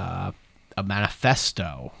 in a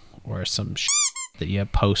manifesto or some that you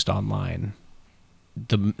post online.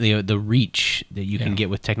 The reach that you can get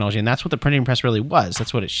with technology, and that's what the printing press really was.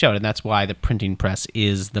 That's what it showed, and that's why the printing press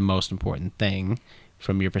is the most important thing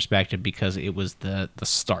from your perspective, because it was the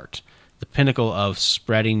start, the pinnacle of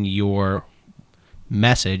spreading your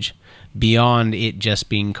message beyond it just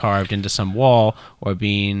being carved into some wall or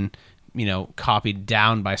being, copied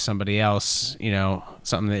down by somebody else,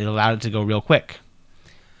 something that allowed it to go real quick.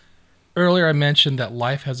 Earlier I mentioned that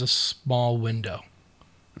life has a small window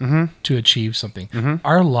to achieve something.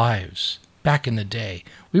 Our lives back in the day,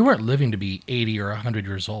 we weren't living to be 80 or 100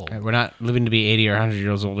 years old. We're not living to be 80 or 100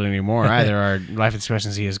 years old anymore either. Our life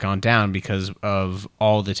expectancy has gone down because of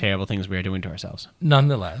all the terrible things we are doing to ourselves.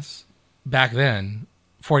 Nonetheless, back then,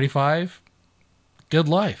 45, good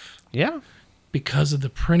life. Yeah. Because of the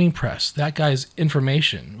printing press, that guy's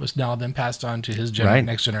information was now then passed on to his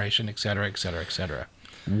next generation, et cetera, et cetera, et cetera.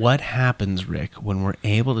 What happens, Rick, when we're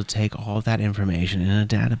able to take all of that information in a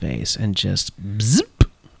database and just zip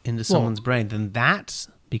into someone's brain? Then that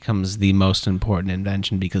becomes the most important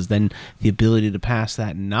invention, because then the ability to pass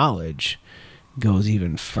that knowledge goes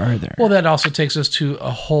even further. Well, that also takes us to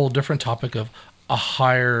a whole different topic of a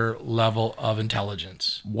higher level of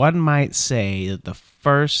intelligence. One might say that the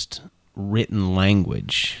first written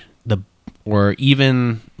language, or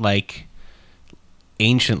even like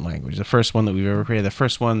ancient language, the first one that we've ever created, the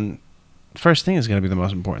first thing is going to be the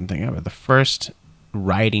most important thing ever. The first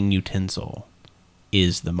writing utensil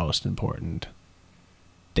is the most important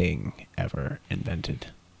thing ever invented.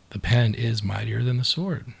 The pen is mightier than the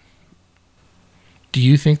sword. Do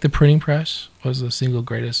you think the printing press was the single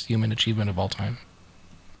greatest human achievement of all time?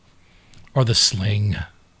 Or the sling?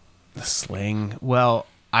 The sling? Well,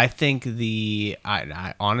 I think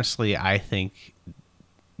honestly, I think,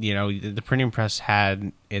 the printing press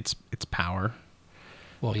had its power.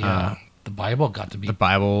 Well, yeah, the Bible got to be... The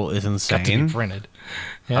Bible is insane. Got to be printed.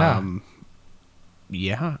 Yeah.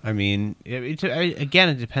 Yeah, I mean, again,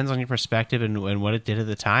 it depends on your perspective and what it did at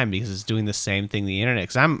the time, because it's doing the same thing the internet.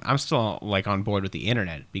 Because I'm still on board with the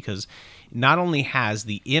internet, because not only has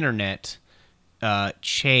the internet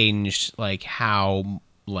changed how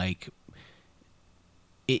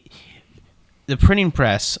it. The printing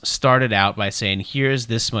press started out by saying, here's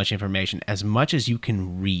this much information, as much as you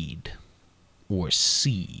can read or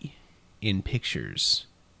see in pictures,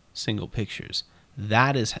 single pictures.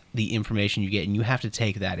 That is the information you get, and you have to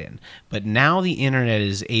take that in. But now the internet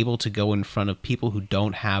is able to go in front of people who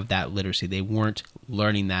don't have that literacy. They weren't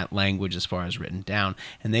learning that language as far as written down,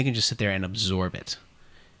 and they can just sit there and absorb it.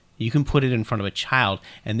 You can put it in front of a child,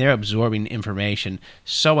 and they're absorbing information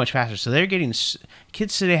so much faster. So they're getting...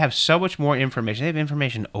 Kids today have so much more information. They have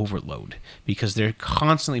information overload because they're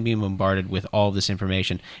constantly being bombarded with all this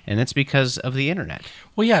information, and that's because of the internet.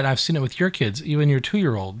 Well, yeah, and I've seen it with your kids, even your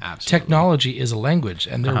 2-year-old. Absolutely. Technology is a language,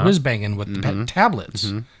 and they're whiz-banging with the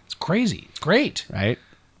tablets. It's crazy. It's great. Right?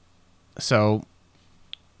 So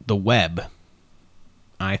the web,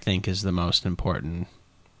 I think, is the most important...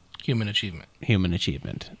 Human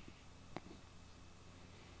achievement.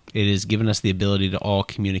 It has given us the ability to all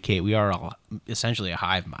communicate. We are all essentially a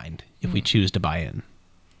hive mind if we choose to buy in.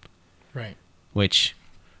 Right. Which,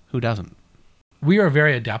 who doesn't? We are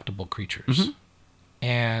very adaptable creatures.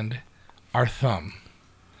 And our thumb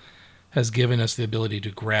has given us the ability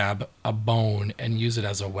to grab a bone and use it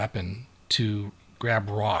as a weapon, to grab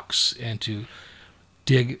rocks and to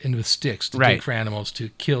dig in with sticks, to dig for animals, to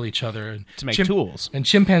kill each other. And to make tools. And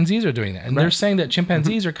chimpanzees are doing that. And they're saying that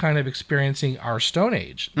chimpanzees are kind of experiencing our Stone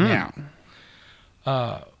Age now.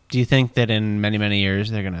 Do you think that in many, many years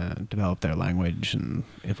they're going to develop their language and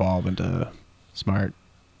evolve into smart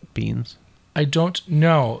beings? I don't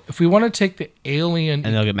know. If we want to take the alien...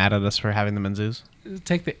 And they'll get mad at us for having them in zoos?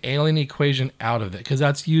 Take the alien equation out of it, because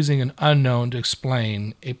that's using an unknown to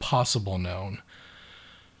explain a possible known.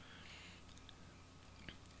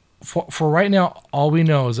 For right now, all we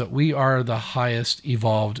know is that we are the highest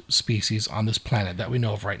evolved species on this planet that we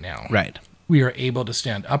know of right now. Right. We are able to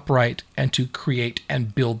stand upright and to create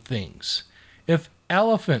and build things. If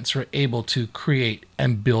elephants are able to create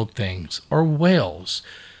and build things, or whales,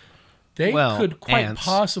 they could quite ants,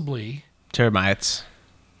 possibly... Termites.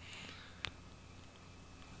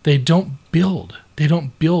 They don't build.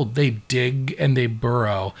 They dig and they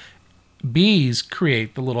burrow. Bees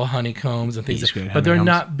create the little honeycombs and things, but they're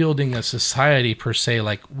not building a society per se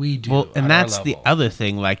like we do. Well, and that's the other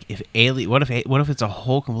thing. Like, what if it's a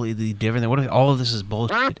whole completely different thing? What if all of this is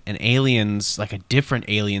bullshit and aliens, like a different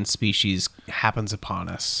alien species, happens upon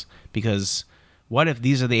us because what if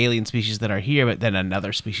these are the alien species that are here, but then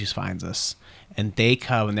another species finds us, and they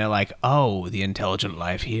come and they're like, oh, the intelligent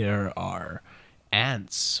life here are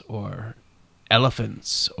ants or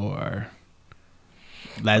elephants or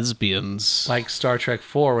lesbians. Like Star Trek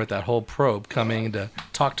 4 with that whole probe coming to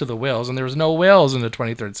talk to the whales, and there was no whales in the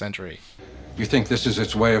 23rd century. You think this is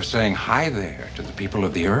its way of saying hi there to the people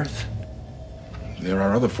of the Earth? There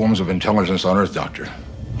are other forms of intelligence on Earth, Doctor.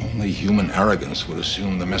 Only human arrogance would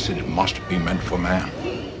assume the message must be meant for man.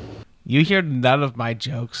 You hear none of my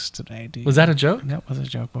jokes today, do you? Was that a joke? That was a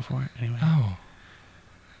joke before. Anyway. Oh.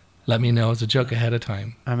 Let me know it's a joke ahead of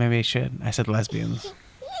time. Maybe I should. I said lesbians.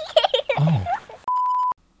 Oh.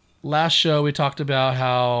 Last show, we talked about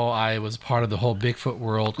how I was part of the whole Bigfoot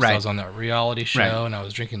world because I was on that reality show and I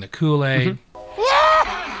was drinking the Kool-Aid.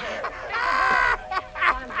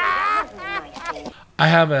 I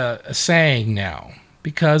have a saying now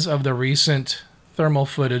because of the recent thermal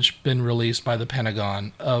footage been released by the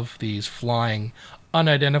Pentagon of these flying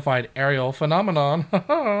unidentified aerial phenomenon.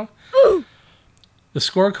 The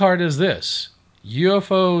scorecard is this: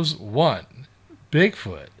 UFOs 1,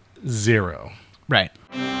 Bigfoot 0. Right.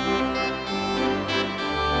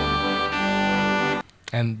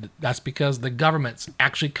 And that's because the government's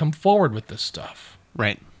actually come forward with this stuff.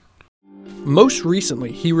 Right. Most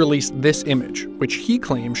recently, he released this image, which he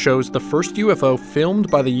claims shows the first UFO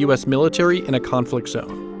filmed by the U.S. military in a conflict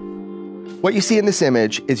zone. What you see in this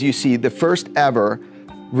image is you see the first ever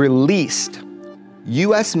released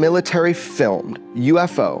U.S. military filmed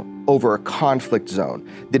UFO over a conflict zone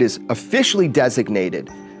that is officially designated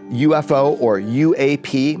UFO or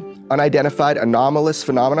UAP, Unidentified Anomalous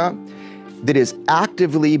Phenomena, that is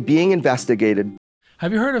actively being investigated.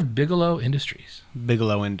 Have you heard of Bigelow Industries?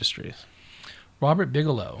 Bigelow Industries. Robert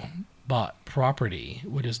Bigelow bought property,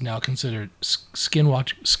 what is now considered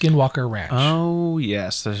Skinwalker Ranch. Oh,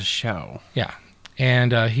 yes, there's a show. Yeah.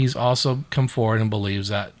 And he's also come forward and believes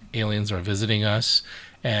that aliens are visiting us,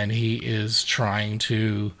 and he is trying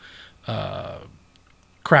to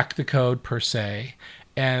crack the code, per se.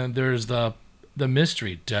 And there's the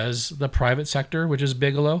mystery. Does the private sector, which is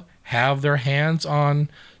Bigelow, have their hands on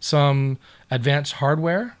some advanced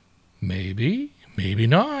hardware? Maybe, maybe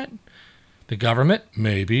not. The government?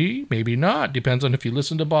 Maybe, maybe not. Depends on if you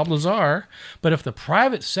listen to Bob Lazar. But if the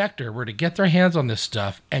private sector were to get their hands on this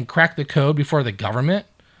stuff and crack the code before the government,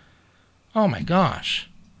 oh my gosh,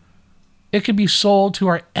 it could be sold to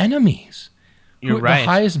our enemies. You're right. The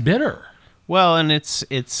highest bidder. Well, and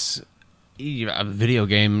it's video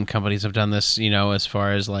game companies have done this, as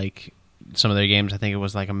far as like some of their games. I think it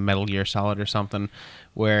was like a Metal Gear Solid or something,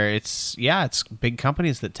 where it's big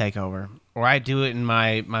companies that take over. Or I do it in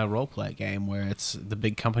my role-play game where it's the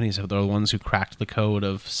big companies are the ones who cracked the code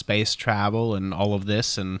of space travel and all of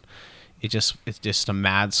this, and it's just a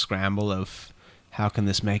mad scramble of how can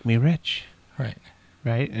this make me rich?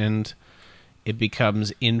 Right? And it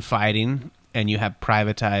becomes infighting, and you have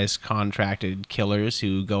privatized, contracted killers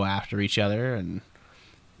who go after each other, and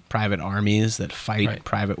private armies that fight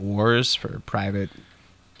private wars for private,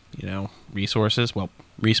 resources. Well,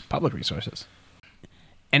 public resources.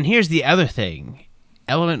 And here's the other thing.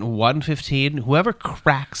 Element 115, whoever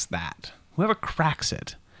cracks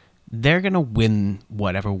it, they're going to win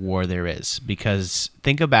whatever war there is. Because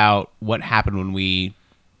think about what happened when we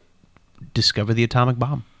discovered the atomic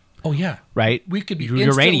bomb. Oh, yeah. Right? We could be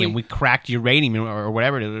uranium. We cracked uranium or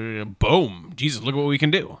whatever. Boom. Jesus, look what we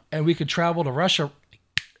can do. And we could travel to Russia,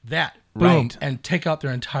 boom, right, and take out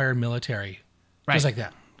their entire military. Right. Just like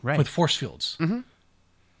that. Right. With force fields. Mm-hmm.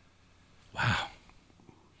 Wow.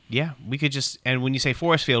 Yeah, we could just, and when you say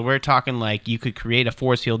force field, we're talking like you could create a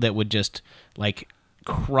force field that would just like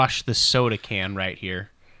crush the soda can right here,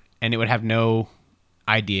 and it would have no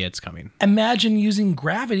idea it's coming. Imagine using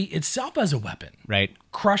gravity itself as a weapon. Right.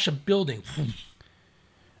 Crush a building.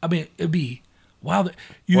 I mean, it'd be wild. Or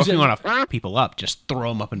if you want to f*** people up, just throw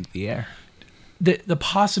them up into the air. The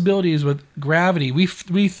possibilities with gravity, we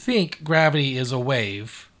think gravity is a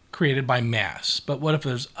wave created by mass, but what if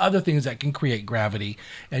there's other things that can create gravity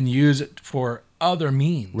and use it for other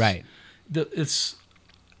means? Right.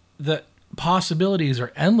 The possibilities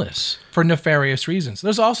are endless for nefarious reasons.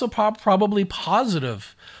 There's also probably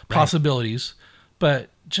positive possibilities, but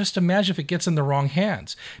just imagine if it gets in the wrong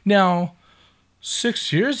hands. Now,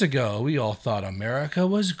 6 years ago, we all thought America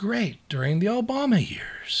was great during the Obama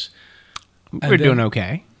years. We're doing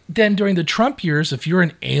okay. Then during the Trump years, if you're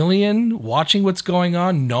an alien watching what's going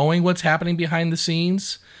on, knowing what's happening behind the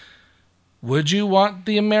scenes, would you want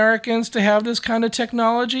the Americans to have this kind of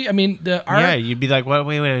technology? I mean, you'd be like, "What?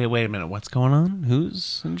 Wait a minute. What's going on?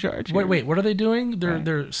 Who's in charge here?" Wait, what are they doing?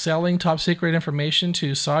 They're selling top secret information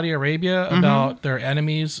to Saudi Arabia about their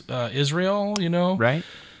enemies, Israel. Right?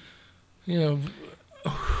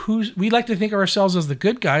 We like to think of ourselves as the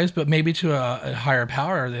good guys, but maybe to a higher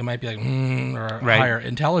power, they might be like, or higher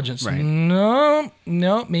intelligence. Right. No,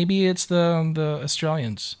 maybe it's the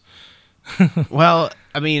Australians. Well,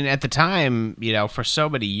 I mean, at the time, for so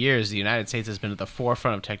many years, the United States has been at the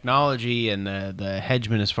forefront of technology and the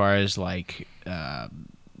hegemon as far as like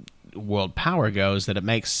world power goes, that it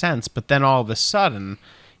makes sense. But then all of a sudden,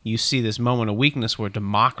 you see this moment of weakness where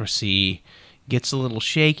democracy gets a little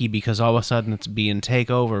shaky because all of a sudden it's being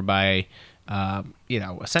taken over by,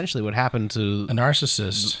 essentially what happened to a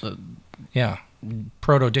narcissist.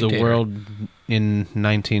 Proto-dictator. The world in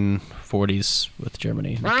 1940s with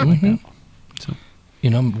Germany. So,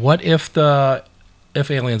 what if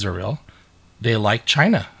aliens are real? They like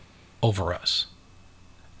China over us,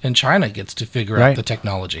 and China gets to figure out the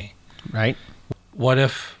technology. Right. What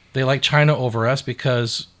if they like China over us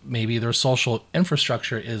because maybe their social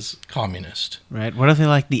infrastructure is communist? Right. What if they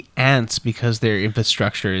like the ants because their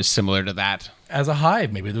infrastructure is similar to that? As a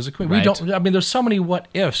hive, maybe there's a queen. Right. There's so many what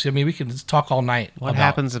ifs. I mean, we can talk all night. What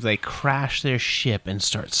happens if they crash their ship and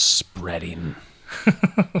start spreading?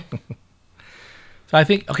 So I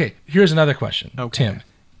think, here's another question. Okay. Tim,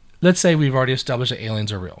 let's say we've already established that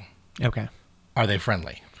aliens are real. Okay. Are they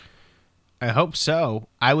friendly? I hope so.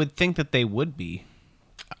 I would think that they would be.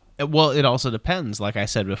 Well, it also depends. Like I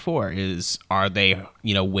said before, are they,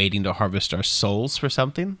 waiting to harvest our souls for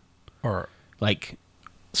something? Or like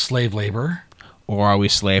slave labor? Or are we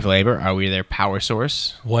slave labor? Are we their power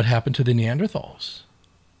source? What happened to the Neanderthals?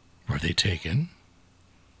 Were they taken?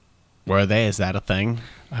 Were they? Is that a thing?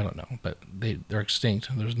 I don't know, but they're extinct.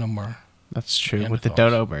 There's no more. That's true. With the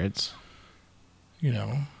dodo birds.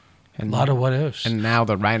 A lot of what ifs. And now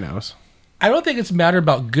the rhinos. I don't think it's a matter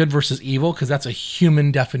about good versus evil, because that's a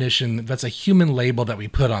human definition. That's a human label that we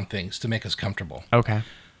put on things to make us comfortable. Okay.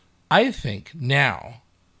 I think now,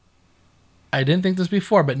 I didn't think this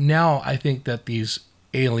before, but now I think that these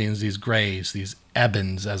aliens, these grays, these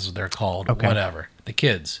ebons, as they're called, whatever, the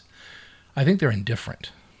kids, I think they're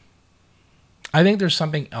indifferent. I think there's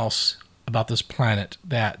something else about this planet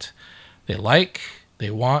that they like, they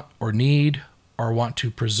want, or need, or want to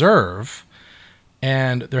preserve,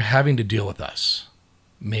 and they're having to deal with us.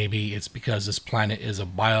 Maybe it's because this planet is a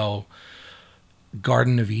bio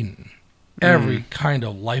Garden of Eden. Every kind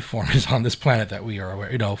of life form is on this planet that we are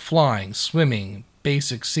aware. Flying, swimming,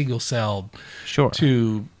 basic single-celled. Sure.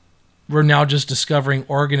 We're now just discovering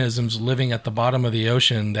organisms living at the bottom of the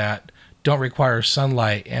ocean that don't require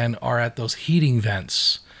sunlight and are at those heating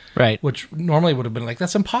vents. Right. Which normally would have been like,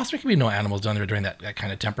 that's impossible. There could be no animals down there during that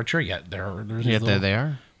kind of temperature. Yet there they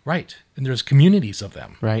are. Right. And there's communities of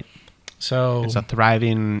them. Right. So it's a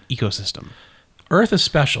thriving ecosystem. Earth is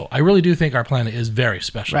special. I really do think our planet is very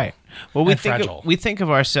special. Right. Well, we think of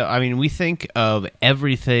ourselves. I mean, we think of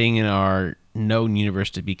everything in our known universe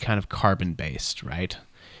to be kind of carbon-based, right?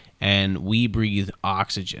 And we breathe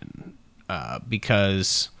oxygen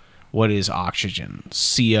because what is oxygen?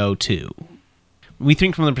 CO2. We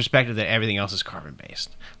think from the perspective that everything else is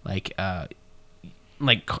carbon-based. Like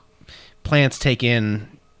plants take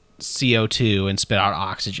in CO2 and spit out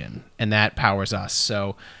oxygen, and that powers us.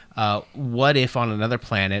 So what if on another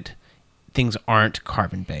planet things aren't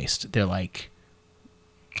carbon-based? They're like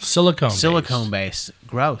silicone-based.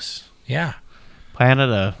 Gross. Yeah. Planet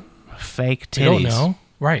of fake titties. I don't know.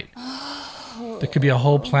 Right. There could be a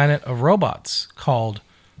whole planet of robots called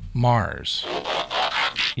Mars.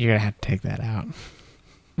 You're going to have to take that out.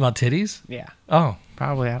 About titties? Yeah. Oh.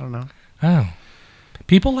 Probably. I don't know. Oh.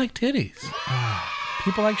 People like titties.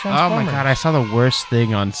 People like Transformers. Oh my God, I saw the worst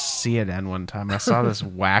thing on CNN one time. I saw this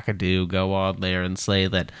wackadoo go on there and say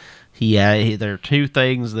that there are two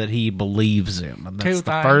things that he believes in. And that's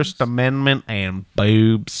the First Amendment and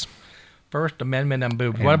boobs. First Amendment and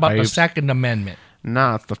boobs. What about the Second Amendment?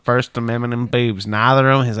 No, it's the First Amendment and boobs. Neither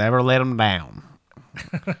of them has ever let him down.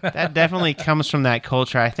 That definitely comes from that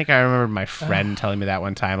culture. I think I remember my friend telling me that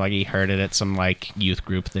one time. Like, he heard it at some youth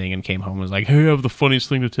group thing and came home and was like, "Hey, I have the funniest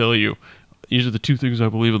thing to tell you. These are the two things I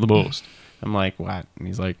believe in the most." I'm like, "What?" And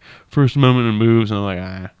he's like, "First Amendment and boobs." And I'm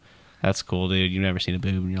like, that's cool, dude. You've never seen a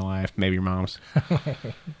boob in your life. Maybe your mom's.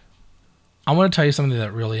 I want to tell you something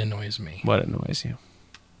that really annoys me. What annoys you?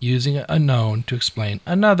 Using an unknown to explain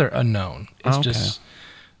another unknown. It's just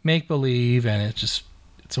make-believe, and it's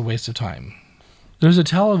a waste of time. There's a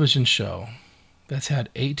television show that's had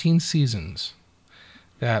 18 seasons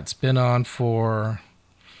that's been on for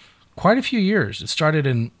quite a few years. It started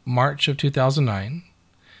in March of 2009.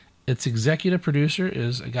 Its executive producer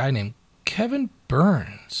is a guy named Kevin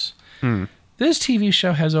Burns. This TV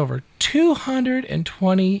show has over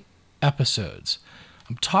 220 episodes.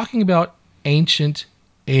 I'm talking about Ancient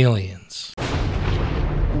Aliens.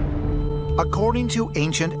 According to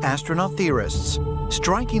ancient astronaut theorists,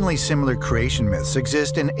 strikingly similar creation myths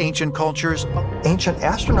exist in ancient cultures. Ancient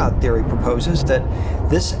astronaut theory proposes that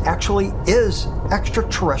this actually is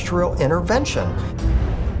extraterrestrial intervention.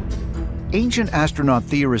 Ancient astronaut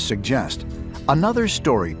theorists suggest another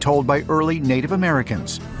story told by early Native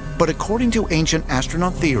Americans. But according to ancient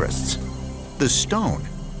astronaut theorists, the stone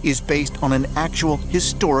is based on an actual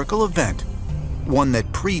historical event, one that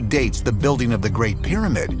predates the building of the Great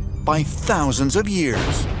Pyramid by thousands of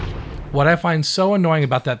years. What I find so annoying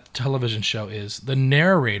about that television show is the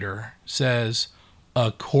narrator says,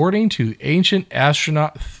 according to ancient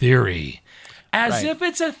astronaut theory, as if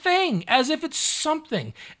it's a thing, as if it's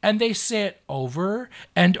something. And they say it over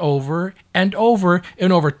and over and over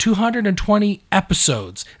in over 220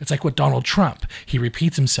 episodes. It's like with Donald Trump. He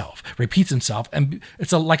repeats himself, and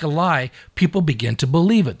it's like a lie. People begin to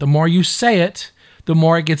believe it. The more you say it, the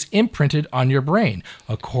more it gets imprinted on your brain,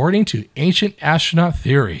 according to ancient astronaut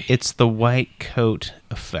theory. It's the white coat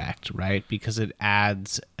effect, right? Because it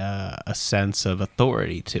adds a sense of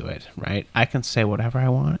authority to it, right? I can say whatever I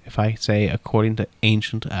want if I say according to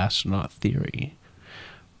ancient astronaut theory.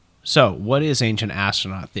 So, what is ancient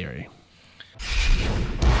astronaut theory?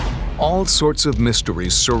 All sorts of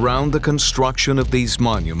mysteries surround the construction of these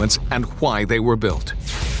monuments and why they were built.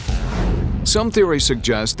 Some theories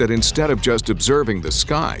suggest that instead of just observing the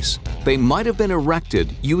skies, they might have been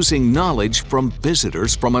erected using knowledge from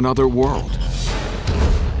visitors from another world.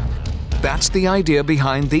 That's the idea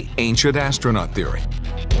behind the ancient astronaut theory.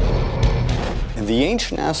 The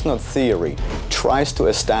ancient astronaut theory tries to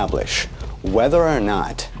establish whether or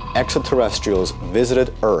not extraterrestrials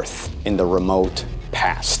visited Earth in the remote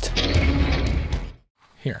past.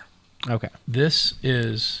 Here. Okay. This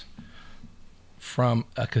is from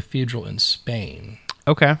a cathedral in Spain.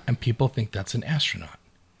 Okay. And people think that's an astronaut.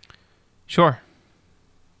 Sure.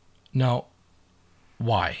 No.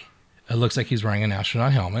 Why? It looks like he's wearing an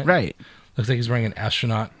astronaut helmet. Right. Looks like he's wearing an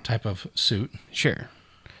astronaut type of suit. Sure.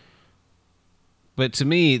 But to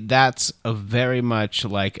me, that's a very much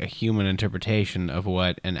like a human interpretation of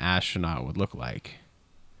what an astronaut would look like.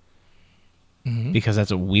 Because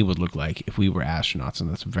that's what we would look like if we were astronauts,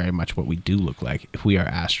 and that's very much what we do look like if we are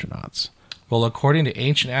astronauts. Well, according to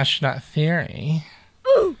ancient astronaut theory,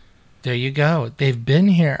 there you go. They've been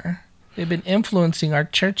here. They've been influencing our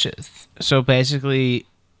churches. So basically,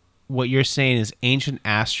 what you're saying is ancient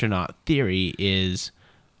astronaut theory is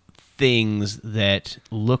things that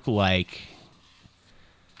look like...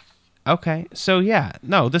 Okay, so yeah.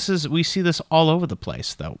 No, we see this all over the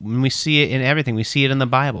place, though. When we see it in everything, we see it in the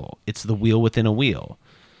Bible. It's the wheel within a wheel.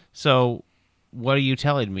 So... what are you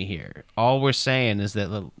telling me here? All we're saying is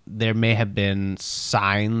that there may have been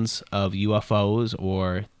signs of UFOs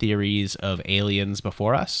or theories of aliens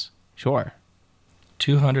before us? Sure.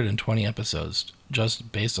 220 episodes,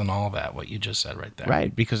 just based on all that, what you just said right there.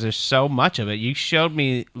 Right, because there's so much of it. You showed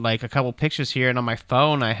me like a couple pictures here, and on my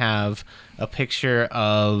phone I have a picture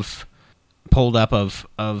pulled up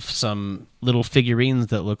of some little figurines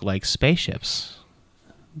that look like spaceships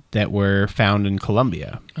that were found in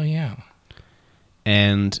Colombia. Oh, yeah.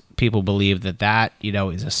 And people believe that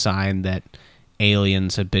is a sign that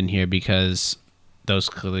aliens have been here because those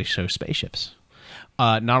clearly show spaceships.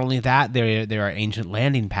 Not only that, there are ancient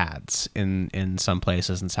landing pads in some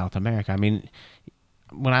places in South America. I mean,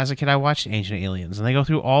 when I was a kid, I watched Ancient Aliens, and they go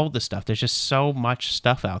through all this stuff. There's just so much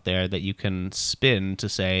stuff out there that you can spin to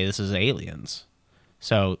say this is aliens.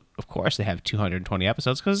 So, of course, they have 220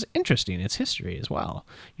 episodes because it's interesting. It's history as well.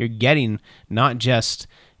 You're getting not just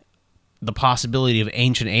the possibility of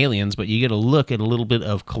ancient aliens, but you get a look at a little bit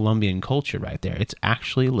of Colombian culture right there. It's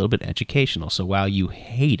actually a little bit educational. So while you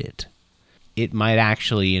hate it, it might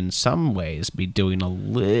actually in some ways be doing a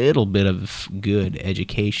little bit of good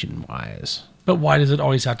education-wise. But why does it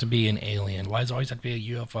always have to be an alien? Why does it always have to be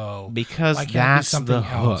a UFO? Because that's the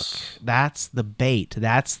hook. That's the bait.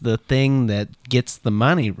 That's the thing that gets the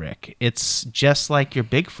money, Rick. It's just like your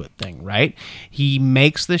Bigfoot thing, right? He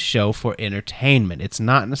makes the show for entertainment. It's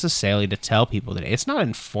not necessarily to tell people that it's not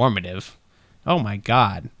informative. Oh my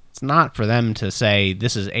God. It's not for them to say,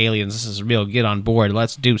 this is aliens, this is real, get on board,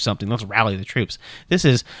 let's do something, let's rally the troops. This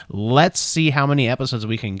is, let's see how many episodes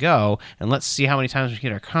we can go, and let's see how many times we can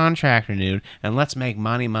get our contract renewed, and let's make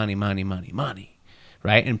money,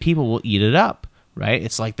 right? And people will eat it up. right?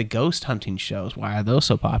 It's like the ghost hunting shows. Why are those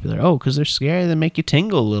so popular? Oh, because they're scary. They make you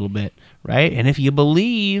tingle a little bit, right? And if you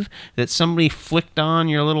believe that somebody flicked on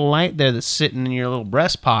your little light there that's sitting in your little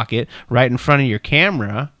breast pocket right in front of your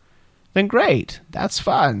camera, then great. That's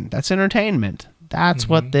fun. That's entertainment. That's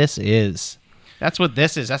what this is. That's what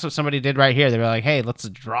this is. That's what somebody did right here. They were like, hey, let's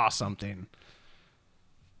draw something.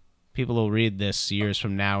 People will read this years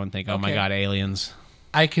from now and think, oh my God, aliens.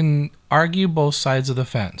 I can argue both sides of the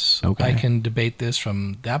fence. Okay. I can debate this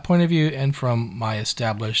from that point of view and from my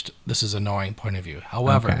established, this is annoying point of view.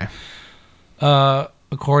 However,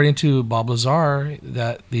 according to Bob Lazar,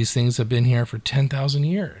 that these things have been here for 10,000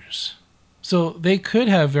 years. So they could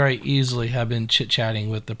have very easily have been chit-chatting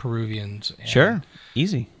with the Peruvians. Sure,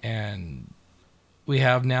 easy. And we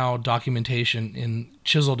have now documentation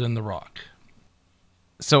chiseled in the rock.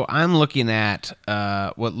 So I'm looking at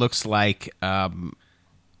what looks like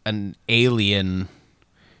an alien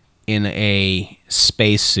in a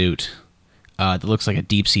spacesuit that looks like a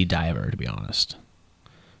deep-sea diver, to be honest.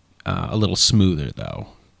 A little smoother, though.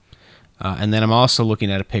 And then I'm also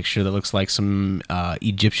looking at a picture that looks like some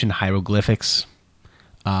Egyptian hieroglyphics.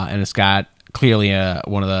 And it's got clearly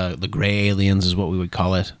one of the gray aliens is what we would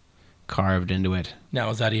call it, carved into it.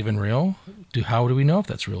 Now, is that even real? How do we know if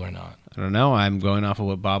that's real or not? I don't know. I'm going off of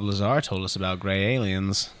what Bob Lazar told us about gray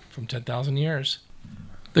aliens. From 10,000 years.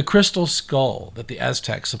 The crystal skull that the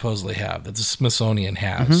Aztecs supposedly have, that the Smithsonian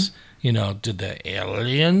has, did the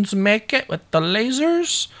aliens make it with the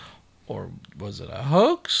lasers? Or was it a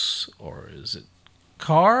hoax? Or is it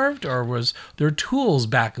carved? Or was there tools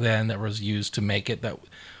back then that was used to make it that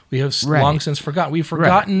we have long since forgotten? We've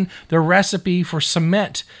forgotten the recipe for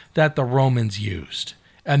cement that the Romans used.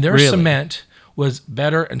 And their cement was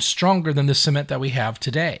better and stronger than the cement that we have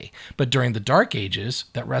today. But during the Dark Ages,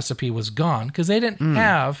 that recipe was gone because they didn't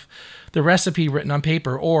have the recipe written on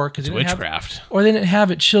paper, or because witchcraft, or they didn't have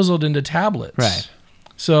it chiseled into tablets. Right.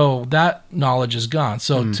 So that knowledge is gone.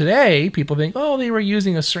 So today, people think, oh, they were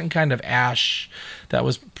using a certain kind of ash that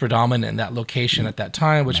was predominant in that location at that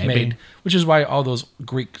time, which is why all those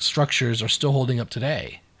Greek structures are still holding up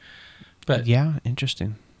today. But yeah,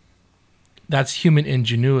 interesting. That's human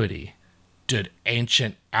ingenuity. Did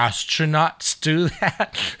ancient astronauts do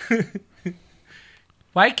that?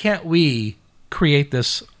 Why can't we create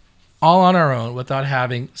this all on our own without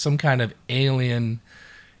having some kind of alien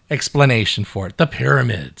explanation for it? The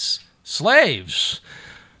pyramids. Slaves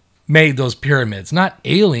made those pyramids, not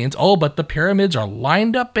aliens. Oh, but the pyramids are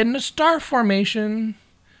lined up in the star formation.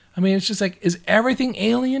 I mean, it's just like, is everything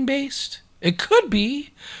alien-based? It could be,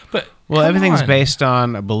 but everything's based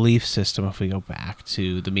on a belief system. If we go back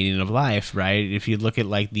to the meaning of life, right? If you look at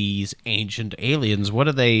like these ancient aliens, what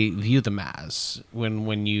do they view them as?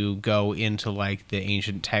 When you go into like the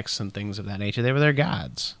ancient texts and things of that nature, they were their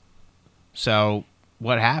gods. So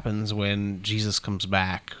what happens when Jesus comes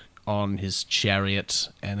back on his chariot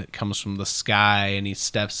and it comes from the sky and he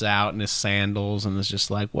steps out in his sandals and is just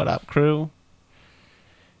like, "What up, crew?"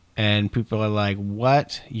 And people are like,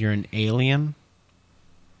 "What? You're an alien?"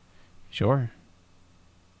 Sure.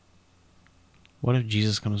 What if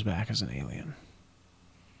Jesus comes back as an alien?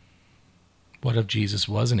 What if Jesus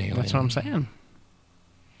was an alien? That's what I'm saying.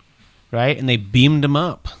 Right? And they beamed him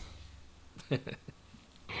up.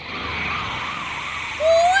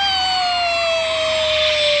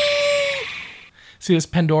 See, this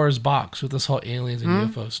Pandora's box with this whole aliens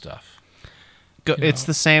and UFO stuff. It's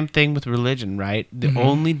the same thing with religion, right? The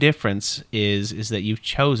only difference is that you've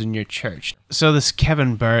chosen your church. So this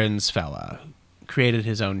Kevin Burns fella created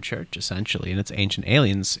his own church, essentially, and it's Ancient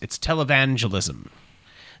Aliens. It's televangelism.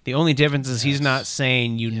 The only difference is he's not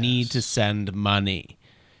saying you need to send money.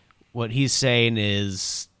 What he's saying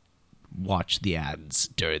is watch the ads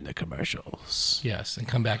during the commercials. Yes, and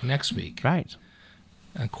come back next week. Right.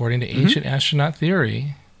 According to ancient astronaut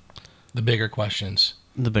theory, the bigger questions.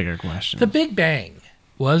 The bigger question. The Big Bang.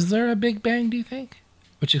 Was there a Big Bang, do you think?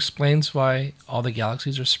 Which explains why all the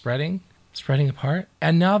galaxies are spreading apart.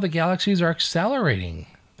 And now the galaxies are accelerating.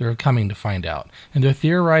 They're coming to find out. And they're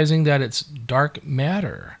theorizing that it's dark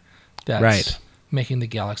matter that's making the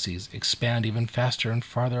galaxies expand even faster and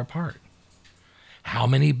farther apart. How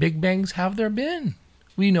many Big Bangs have there been?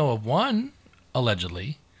 We know of one,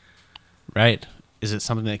 allegedly. Right. Is it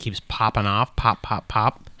something that keeps popping off? Pop, pop,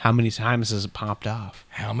 pop? How many times has it popped off?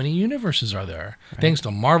 How many universes are there? Right. Thanks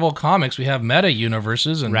to Marvel Comics, we have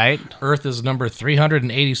meta-universes, and Earth is number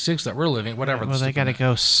 386 that we're living, whatever. Well, they got to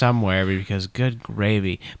go somewhere because good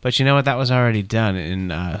gravy. But you know what? That was already done in,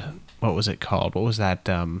 what was it called? What was that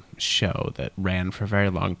show that ran for a very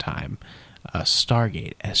long time?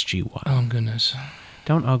 Stargate SG-1. Oh, goodness.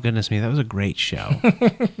 Don't oh goodness me, that was a great show.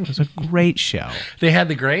 It was a great show. They had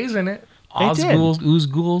the Greys in it. Ghouls, Ooze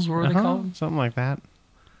Ghouls, what were they called? Something like that.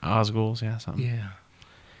 Ghouls, yeah, something. Yeah.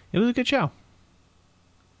 It was a good show.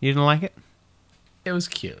 You didn't like it? It was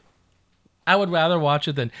cute. I would rather watch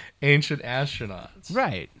it than Ancient Astronauts.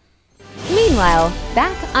 Right. Meanwhile,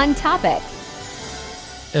 back on topic.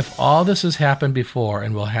 If all this has happened before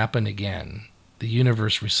and will happen again, the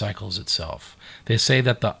universe recycles itself. They say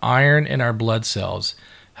that the iron in our blood cells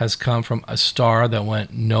has come from a star that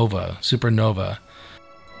went supernova.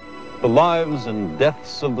 The lives and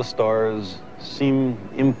deaths of the stars seem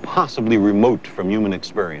impossibly remote from human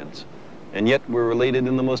experience, and yet we're related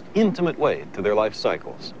in the most intimate way to their life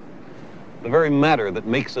cycles. The very matter that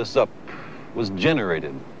makes us up was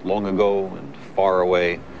generated long ago and far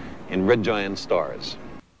away in red giant stars.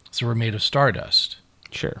 So we're made of stardust.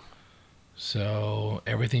 Sure. So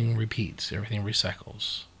everything repeats, everything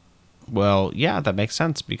recycles. Well, yeah, that makes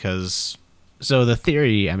sense because... So the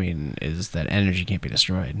theory, I mean, is that energy can't be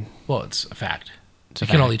destroyed. Well, it's a fact. It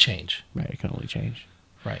can only change. Right, it can only change.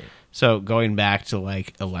 Right. So going back to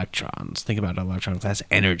like electrons, think about electrons, that's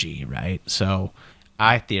energy, right? So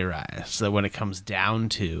I theorize that when it comes down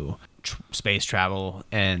to space travel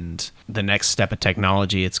and the next step of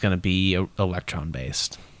technology, it's going to be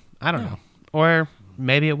electron-based. I don't know. Or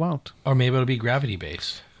maybe it won't. Or maybe it'll be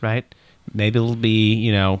gravity-based. Right? Maybe it'll be,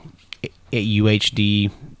 you know,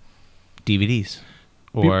 UHD DVDs.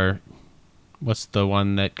 Or what's the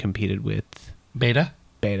one that competed with... Beta?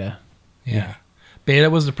 Beta. Yeah.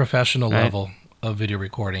 Beta was the professional level of video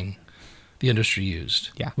recording the industry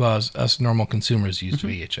used. Yeah. Well, us normal consumers used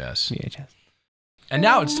VHS. VHS. And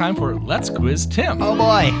now it's time for Let's Quiz Tim. Oh,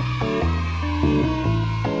 boy.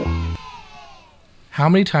 How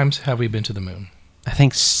many times have we been to the moon? I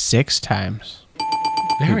think 6 times.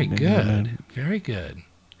 Very good. Very good.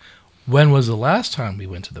 When was the last time we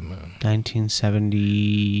went to the moon?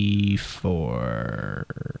 1974.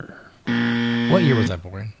 What year was I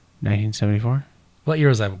born? 1974. What year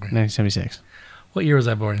was I born? 1976. What year was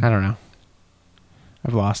I born? I don't know.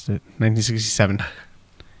 I've lost it. 1967.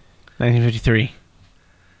 1953.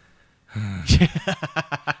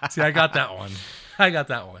 See, I got that one.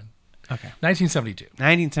 Okay. 1972.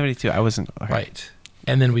 1972. I wasn't... Okay. Right.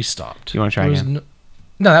 And then we stopped. Do you want to try again?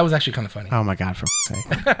 No, that was actually kind of funny. Oh my God, for sake.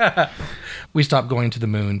 We stopped going to the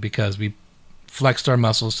moon because we flexed our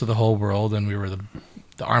muscles to the whole world and we were the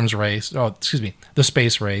arms race. Oh, excuse me. The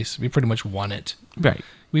space race. We pretty much won it. Right.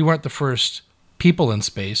 We weren't the first people in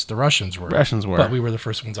space. The Russians were. But we were the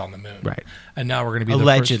first ones on the moon. Right. And now we're going to be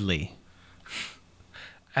allegedly.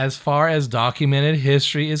 As far as documented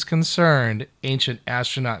history is concerned, ancient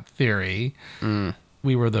astronaut theory,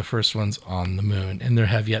 we were the first ones on the moon, and there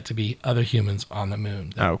have yet to be other humans on the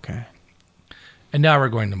moon. Okay. And now we're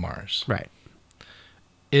going to Mars. Right.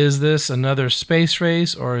 Is this another space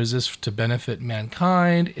race, or is this to benefit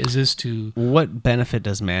mankind? Is this to... What benefit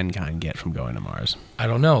does mankind get from going to Mars? I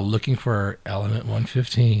don't know. Looking for element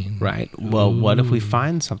 115. Right. Well, what if we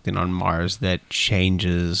find something on Mars that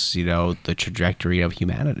changes, you know, the trajectory of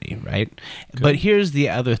humanity, right? Good. But here's the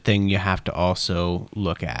other thing you have to also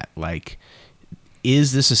look at. Like,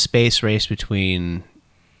 is this a space race between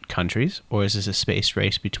countries, or is this a space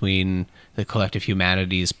race between the collective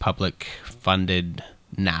humanities, public-funded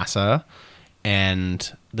NASA,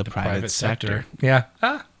 and the private sector? Yeah.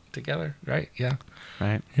 Together, right? Yeah.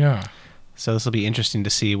 Right? Yeah. So this will be interesting to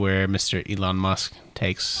see where Mr. Elon Musk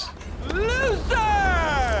takes...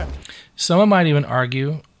 Loser! Someone might even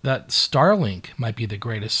argue that Starlink might be the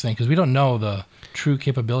greatest thing, because we don't know the true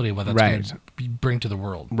capability of what that's going to bring to the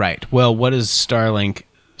world. Right. Well, what is Starlink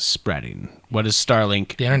spreading? What is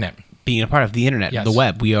Starlink... The internet. Being a part of the internet, yes. The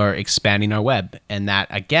web. We are expanding our web. And that,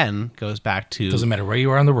 again, goes back to... Doesn't matter where you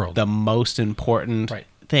are in the world. The most important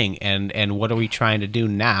thing. And what are we trying to do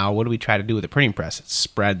now? What do we try to do with the printing press? It's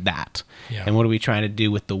spread that. Yeah. And what are we trying to do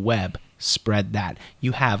with the web? Spread that.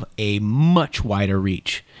 You have a much wider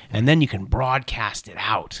reach. And then you can broadcast it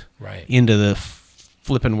out into the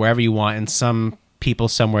flipping wherever you want. And some people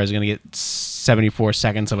somewhere is going to get 74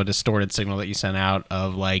 seconds of a distorted signal that you sent out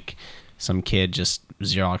of like some kid just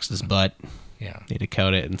Xeroxed his butt. Yeah. They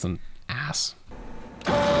decode it and some ass.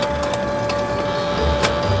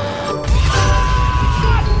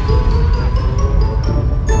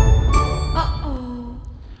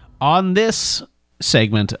 On this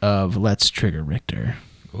segment of Let's Trigger Rictor,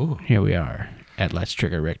 here we are at Let's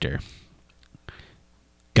Trigger Rictor.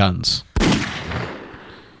 Guns.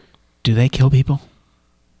 Do they kill people?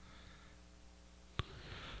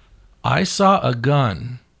 I saw a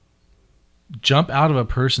gun jump out of a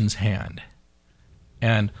person's hand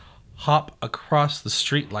and hop across the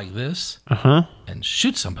street like this and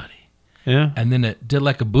shoot somebody. Yeah. And then it did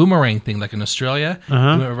like a boomerang thing, like in Australia. It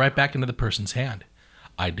went right back into the person's hand.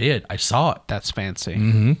 I did. I saw it. That's fancy.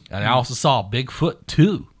 And I also saw Bigfoot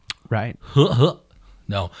too. Right.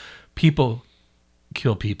 No, people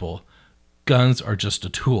kill people. Guns are just a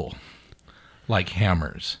tool, like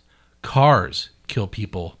hammers. Cars kill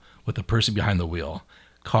people with the person behind the wheel.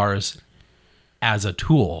 Cars as a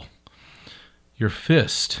tool. Your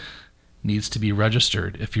fist needs to be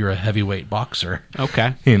registered if you're a heavyweight boxer.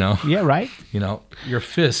 Okay. You know? Yeah, right. You know, your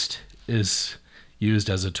fist is used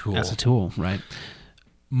as a tool. As a tool, right.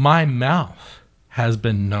 My mouth has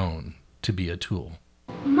been known to be a tool.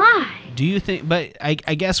 My. Do you think, but I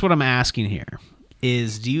guess what I'm asking here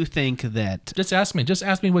is, do you think that... Just ask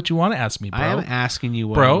me what you want to ask me, bro. I am asking you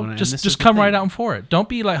what bro, I want to... just come right out for it. Don't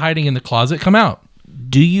be like hiding in the closet. Come out.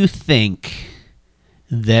 Do you think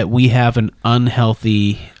that we have an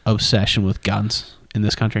unhealthy obsession with guns in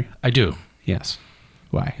this country? I do. Yes.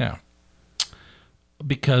 Why? Yeah.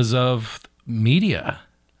 Because of media.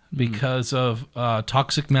 Because of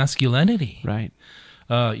toxic masculinity. Right.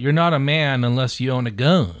 You're not a man unless you own a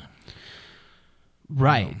gun.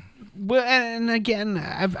 Right. Well, and again,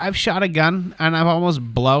 I've shot a gun and I've almost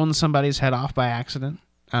blown somebody's head off by accident.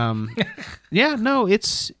 Yeah, no,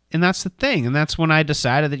 and that's the thing, and that's when I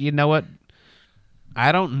decided that, you know what,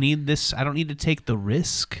 I don't need this. I don't need to take the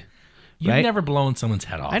risk. You've right? never blown someone's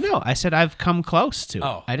head off. I know. I said I've come close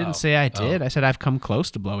to. I didn't say I did. I said I've come close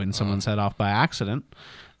to blowing someone's head off by accident.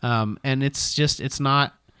 And it's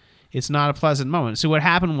not a pleasant moment. So what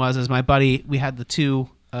happened was my buddy, we had the two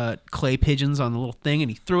clay pigeons on the little thing, and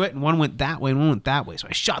he threw it, and one went that way and one went that way. So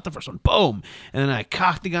I shot the first one, boom, and then I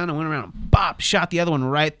cocked the gun and went around and bop, shot the other one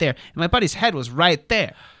right there. And my buddy's head was right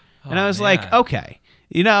there. And I was like, okay,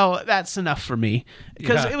 you know, that's enough for me.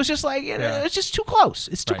 Because it was just like, it's just too close.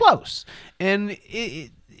 It's too close. And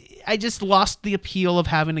I just lost the appeal of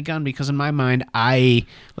having a gun, because in my mind, I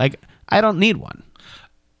don't need one.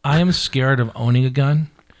 I am scared of owning a gun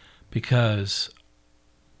because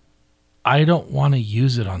I don't want to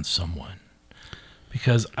use it on someone,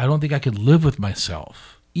 because I don't think I could live with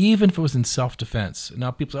myself, even if it was in self-defense.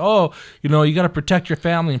 Now people say, oh, you know, you got to protect your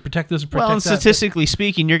family and protect this and protect that. Well, statistically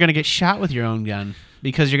speaking, you're going to get shot with your own gun,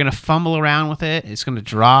 because you're going to fumble around with it. It's going to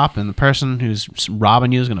drop, and the person who's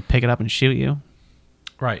robbing you is going to pick it up and shoot you.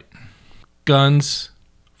 Right. Guns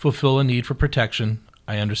fulfill a need for protection.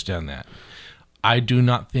 I understand that. I do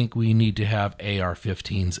not think we need to have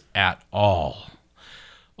AR-15s at all.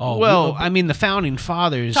 Oh, well, I mean, the founding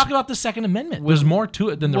fathers talk about the Second Amendment. There's more to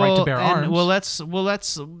it than the right to bear arms.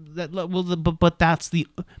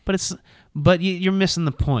 But you're missing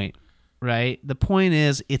the point, right? The point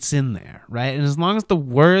is it's in there, right? And as long as the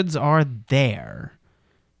words are there,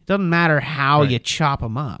 it doesn't matter how you chop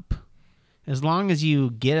them up. As long as you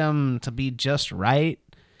get them to be just right,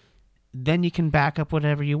 then you can back up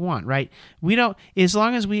whatever you want, right? We don't, as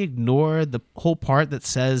long as we ignore the whole part that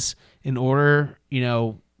says, in order, you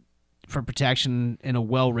know, for protection in a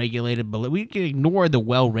well-regulated militia, we can ignore the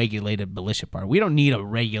well-regulated militia part. We don't need a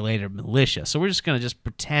regulated militia, so we're just gonna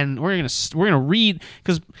pretend we're gonna read,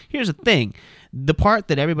 because here's the thing: the part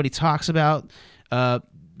that everybody talks about, the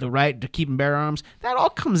right to keep and bear arms, that all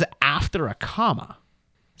comes after a comma,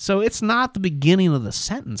 so it's not the beginning of the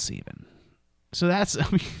sentence even. So that's,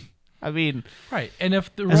 I mean, right. And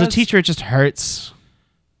if as a teacher, it just hurts.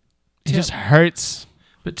 It just hurts.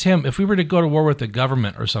 But Tim, if we were to go to war with the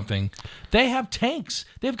government or something, they have tanks.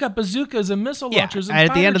 They've got bazookas and missile launchers and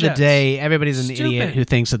at the end of the jets. day, everybody's an idiot who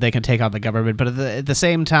thinks that they can take out the government. But at the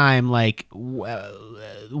same time, like,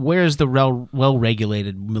 where's the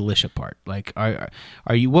well-regulated militia part? Like, are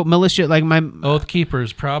you what militia? Like my Oath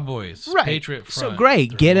Keepers, Proud Boys, right? Patriot Front. So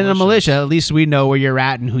great, get in a militia. At least we know where you're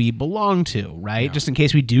at and who you belong to, right? Yeah. Just in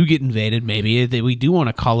case we do get invaded, maybe we do want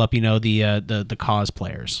to call up, you know, the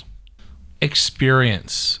cosplayers.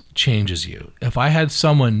 Experience changes you. If I had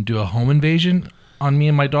someone do a home invasion on me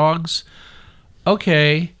and my dogs,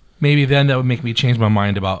 okay, maybe then that would make me change my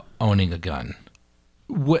mind about owning a gun.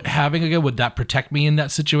 Having a gun, would that protect me in that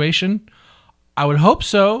situation? I would hope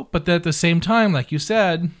so, but then at the same time, like you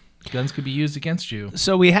said, guns could be used against you.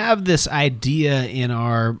 So we have this idea in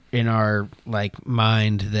our like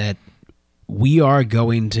mind that we are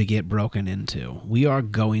going to get broken into. We are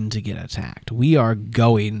going to get attacked. We are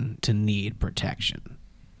going to need protection.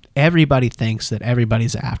 Everybody thinks that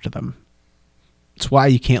everybody's after them. It's why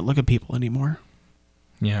you can't look at people anymore.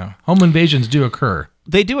 Yeah. Home invasions do occur.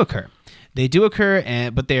 They do occur.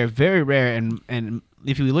 But they are very rare. And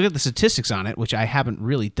if you look at the statistics on it, which I haven't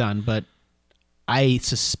really done, but I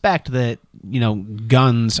suspect that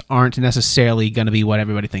guns aren't necessarily going to be what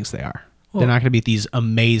everybody thinks they are. They're not going to be these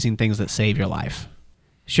amazing things that save your life.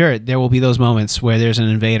 Sure, there will be those moments where there's an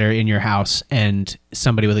invader in your house and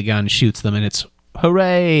somebody with a gun shoots them, and it's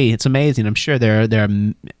hooray! It's amazing. I'm sure there are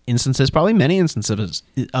instances, probably many instances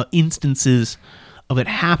of it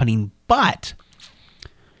happening, but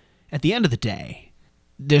at the end of the day,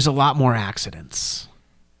 there's a lot more accidents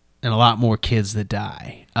and a lot more kids that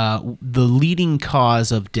die. The leading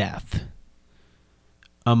cause of death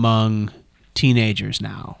among teenagers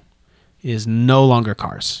now is no longer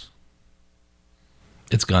cars.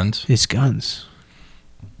 It's guns. It's guns.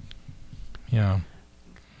 Yeah.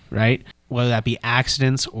 Right? Whether that be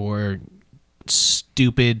accidents or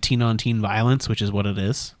stupid teen-on-teen violence, which is what it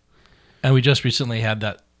is. And we just recently had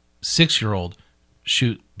that 6-year-old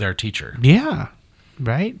shoot their teacher. Yeah.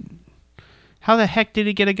 Right? How the heck did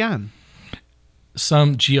he get a gun?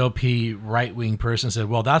 Some GOP right-wing person said,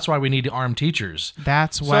 well, that's why we need to arm teachers.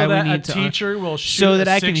 That's why we need to... So that a teacher will shoot so that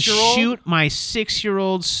a I can 6-year-old? shoot my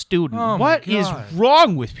 6-year-old student. Oh, what my is God.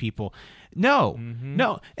 wrong with people? No.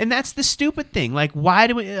 No. And that's the stupid thing. Like, why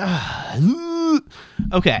do we...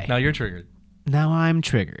 okay. Now you're triggered. Now I'm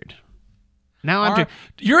triggered.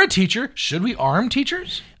 You're a teacher. Should we arm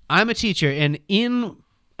teachers? I'm a teacher, and in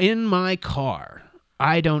my car,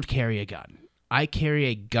 I don't carry a gun. I carry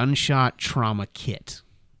a gunshot trauma kit.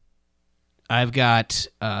 I've got,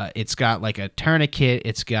 it's got like a tourniquet.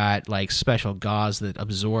 It's got like special gauze that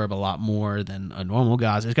absorb a lot more than a normal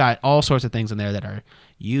gauze. It's got all sorts of things in there that are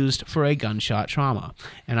used for a gunshot trauma.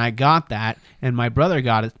 And I got that, and my brother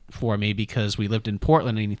got it for me because we lived in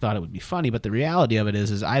Portland and he thought it would be funny. But the reality of it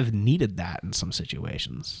is I've needed that in some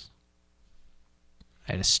situations.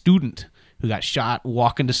 I had a student who got shot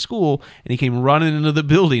walking to school, and he came running into the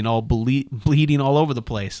building all bleeding all over the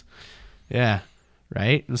place. Yeah,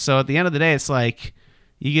 right? And so at the end of the day, it's like,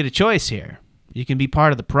 you get a choice here. You can be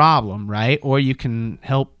part of the problem, right? Or you can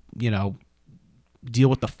help, deal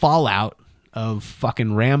with the fallout of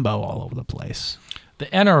fucking Rambo all over the place. The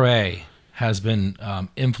NRA has been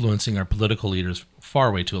influencing our political leaders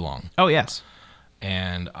far way too long. Oh, yes.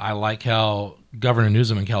 And I like how Governor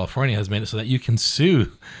Newsom in California has made it so that you can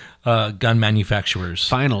sue gun manufacturers.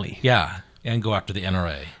 Finally. Yeah, and go after the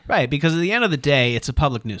NRA. Right, because at the end of the day, it's a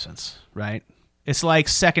public nuisance, right? It's like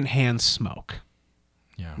secondhand smoke.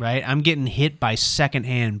 Yeah. Right? I'm getting hit by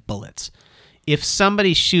secondhand bullets. If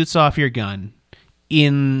somebody shoots off your gun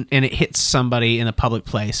and it hits somebody in a public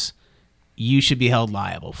place, you should be held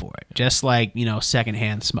liable for it. Just like,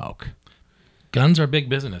 secondhand smoke. Guns are big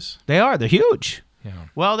business. They are. They're huge. Yeah.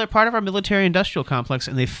 Well, they're part of our military-industrial complex,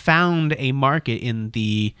 and they found a market in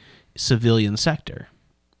the civilian sector.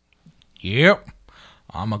 Yep.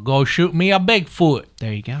 I'm going to go shoot me a Bigfoot.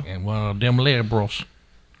 There you go. And one of them liberals.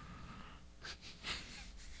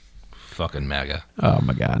 Fucking MAGA. Oh,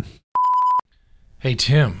 my God. Hey,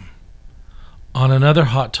 Tim. On another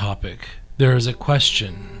hot topic, there is a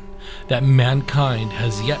question that mankind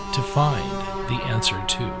has yet to find the answer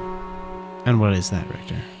to. And what is that,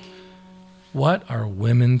 Richter? What are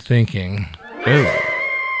women thinking? Oh,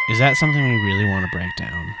 is that something we really want to break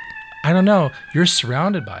down? I don't know. You're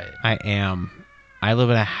surrounded by it. I am. I live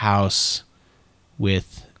in a house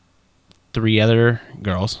with 3 other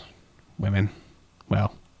girls, women,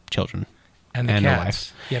 children, and a cats.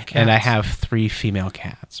 wife. You have cats. And I have 4 female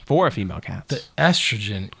cats. The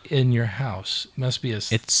estrogen in your house must be as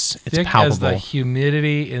thick palpable. as the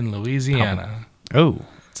humidity in Louisiana. Oh,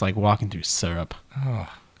 it's like walking through syrup. Oh.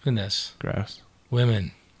 Goodness. Gross.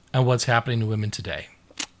 Women. And what's happening to women today?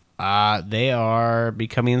 They are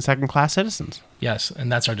becoming second-class citizens. Yes,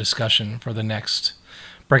 and that's our discussion for the next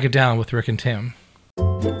Break It Down with Rick and Tim.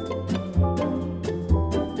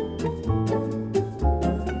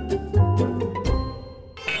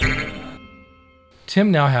 Tim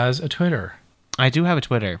now has a Twitter. I do have a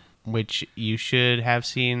Twitter, which you should have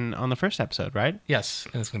seen on the first episode, right? Yes,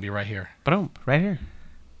 and it's going to be right here. Boom, right here.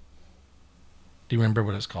 Do you remember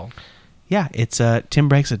what it's called? Yeah, it's Tim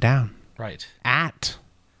Breaks It Down. Right. At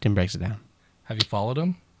Tim Breaks It Down. Have you followed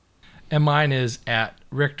him? And mine is at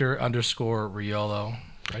Richter_Riolo,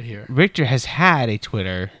 right here. Richter has had a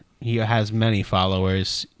Twitter. He has many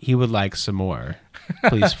followers. He would like some more.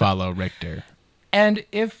 Please follow Richter. And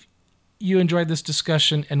if you enjoyed this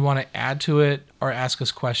discussion and want to add to it or ask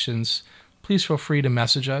us questions, please feel free to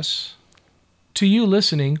message us. To you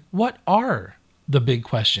listening, what are the big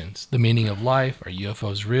questions? The meaning of life? Are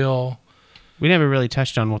UFOs real? We never really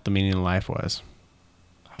touched on what the meaning of life was.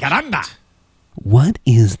 Caramba! What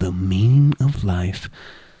is the meaning of life?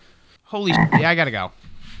 Holy shit. Yeah, I gotta go.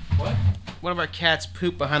 What? One of our cats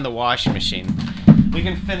pooped behind the washing machine. We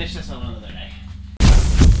can finish this on another day.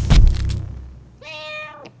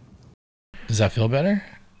 Does that feel better?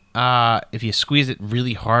 If you squeeze it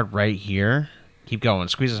really hard right here, keep going.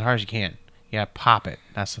 Squeeze as hard as you can. Yeah, pop it.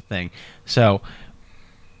 That's the thing. So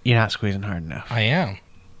you're not squeezing hard enough. I am.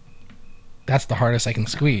 That's the hardest I can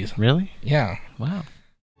squeeze. Really? Yeah. Wow.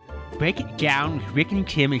 Break It Down with Rick and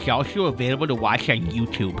Tim is also available to watch on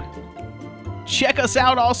YouTube. Check us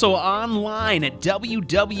out also online at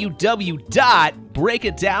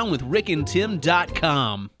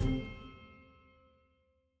www.breakitdownwithrickandtim.com.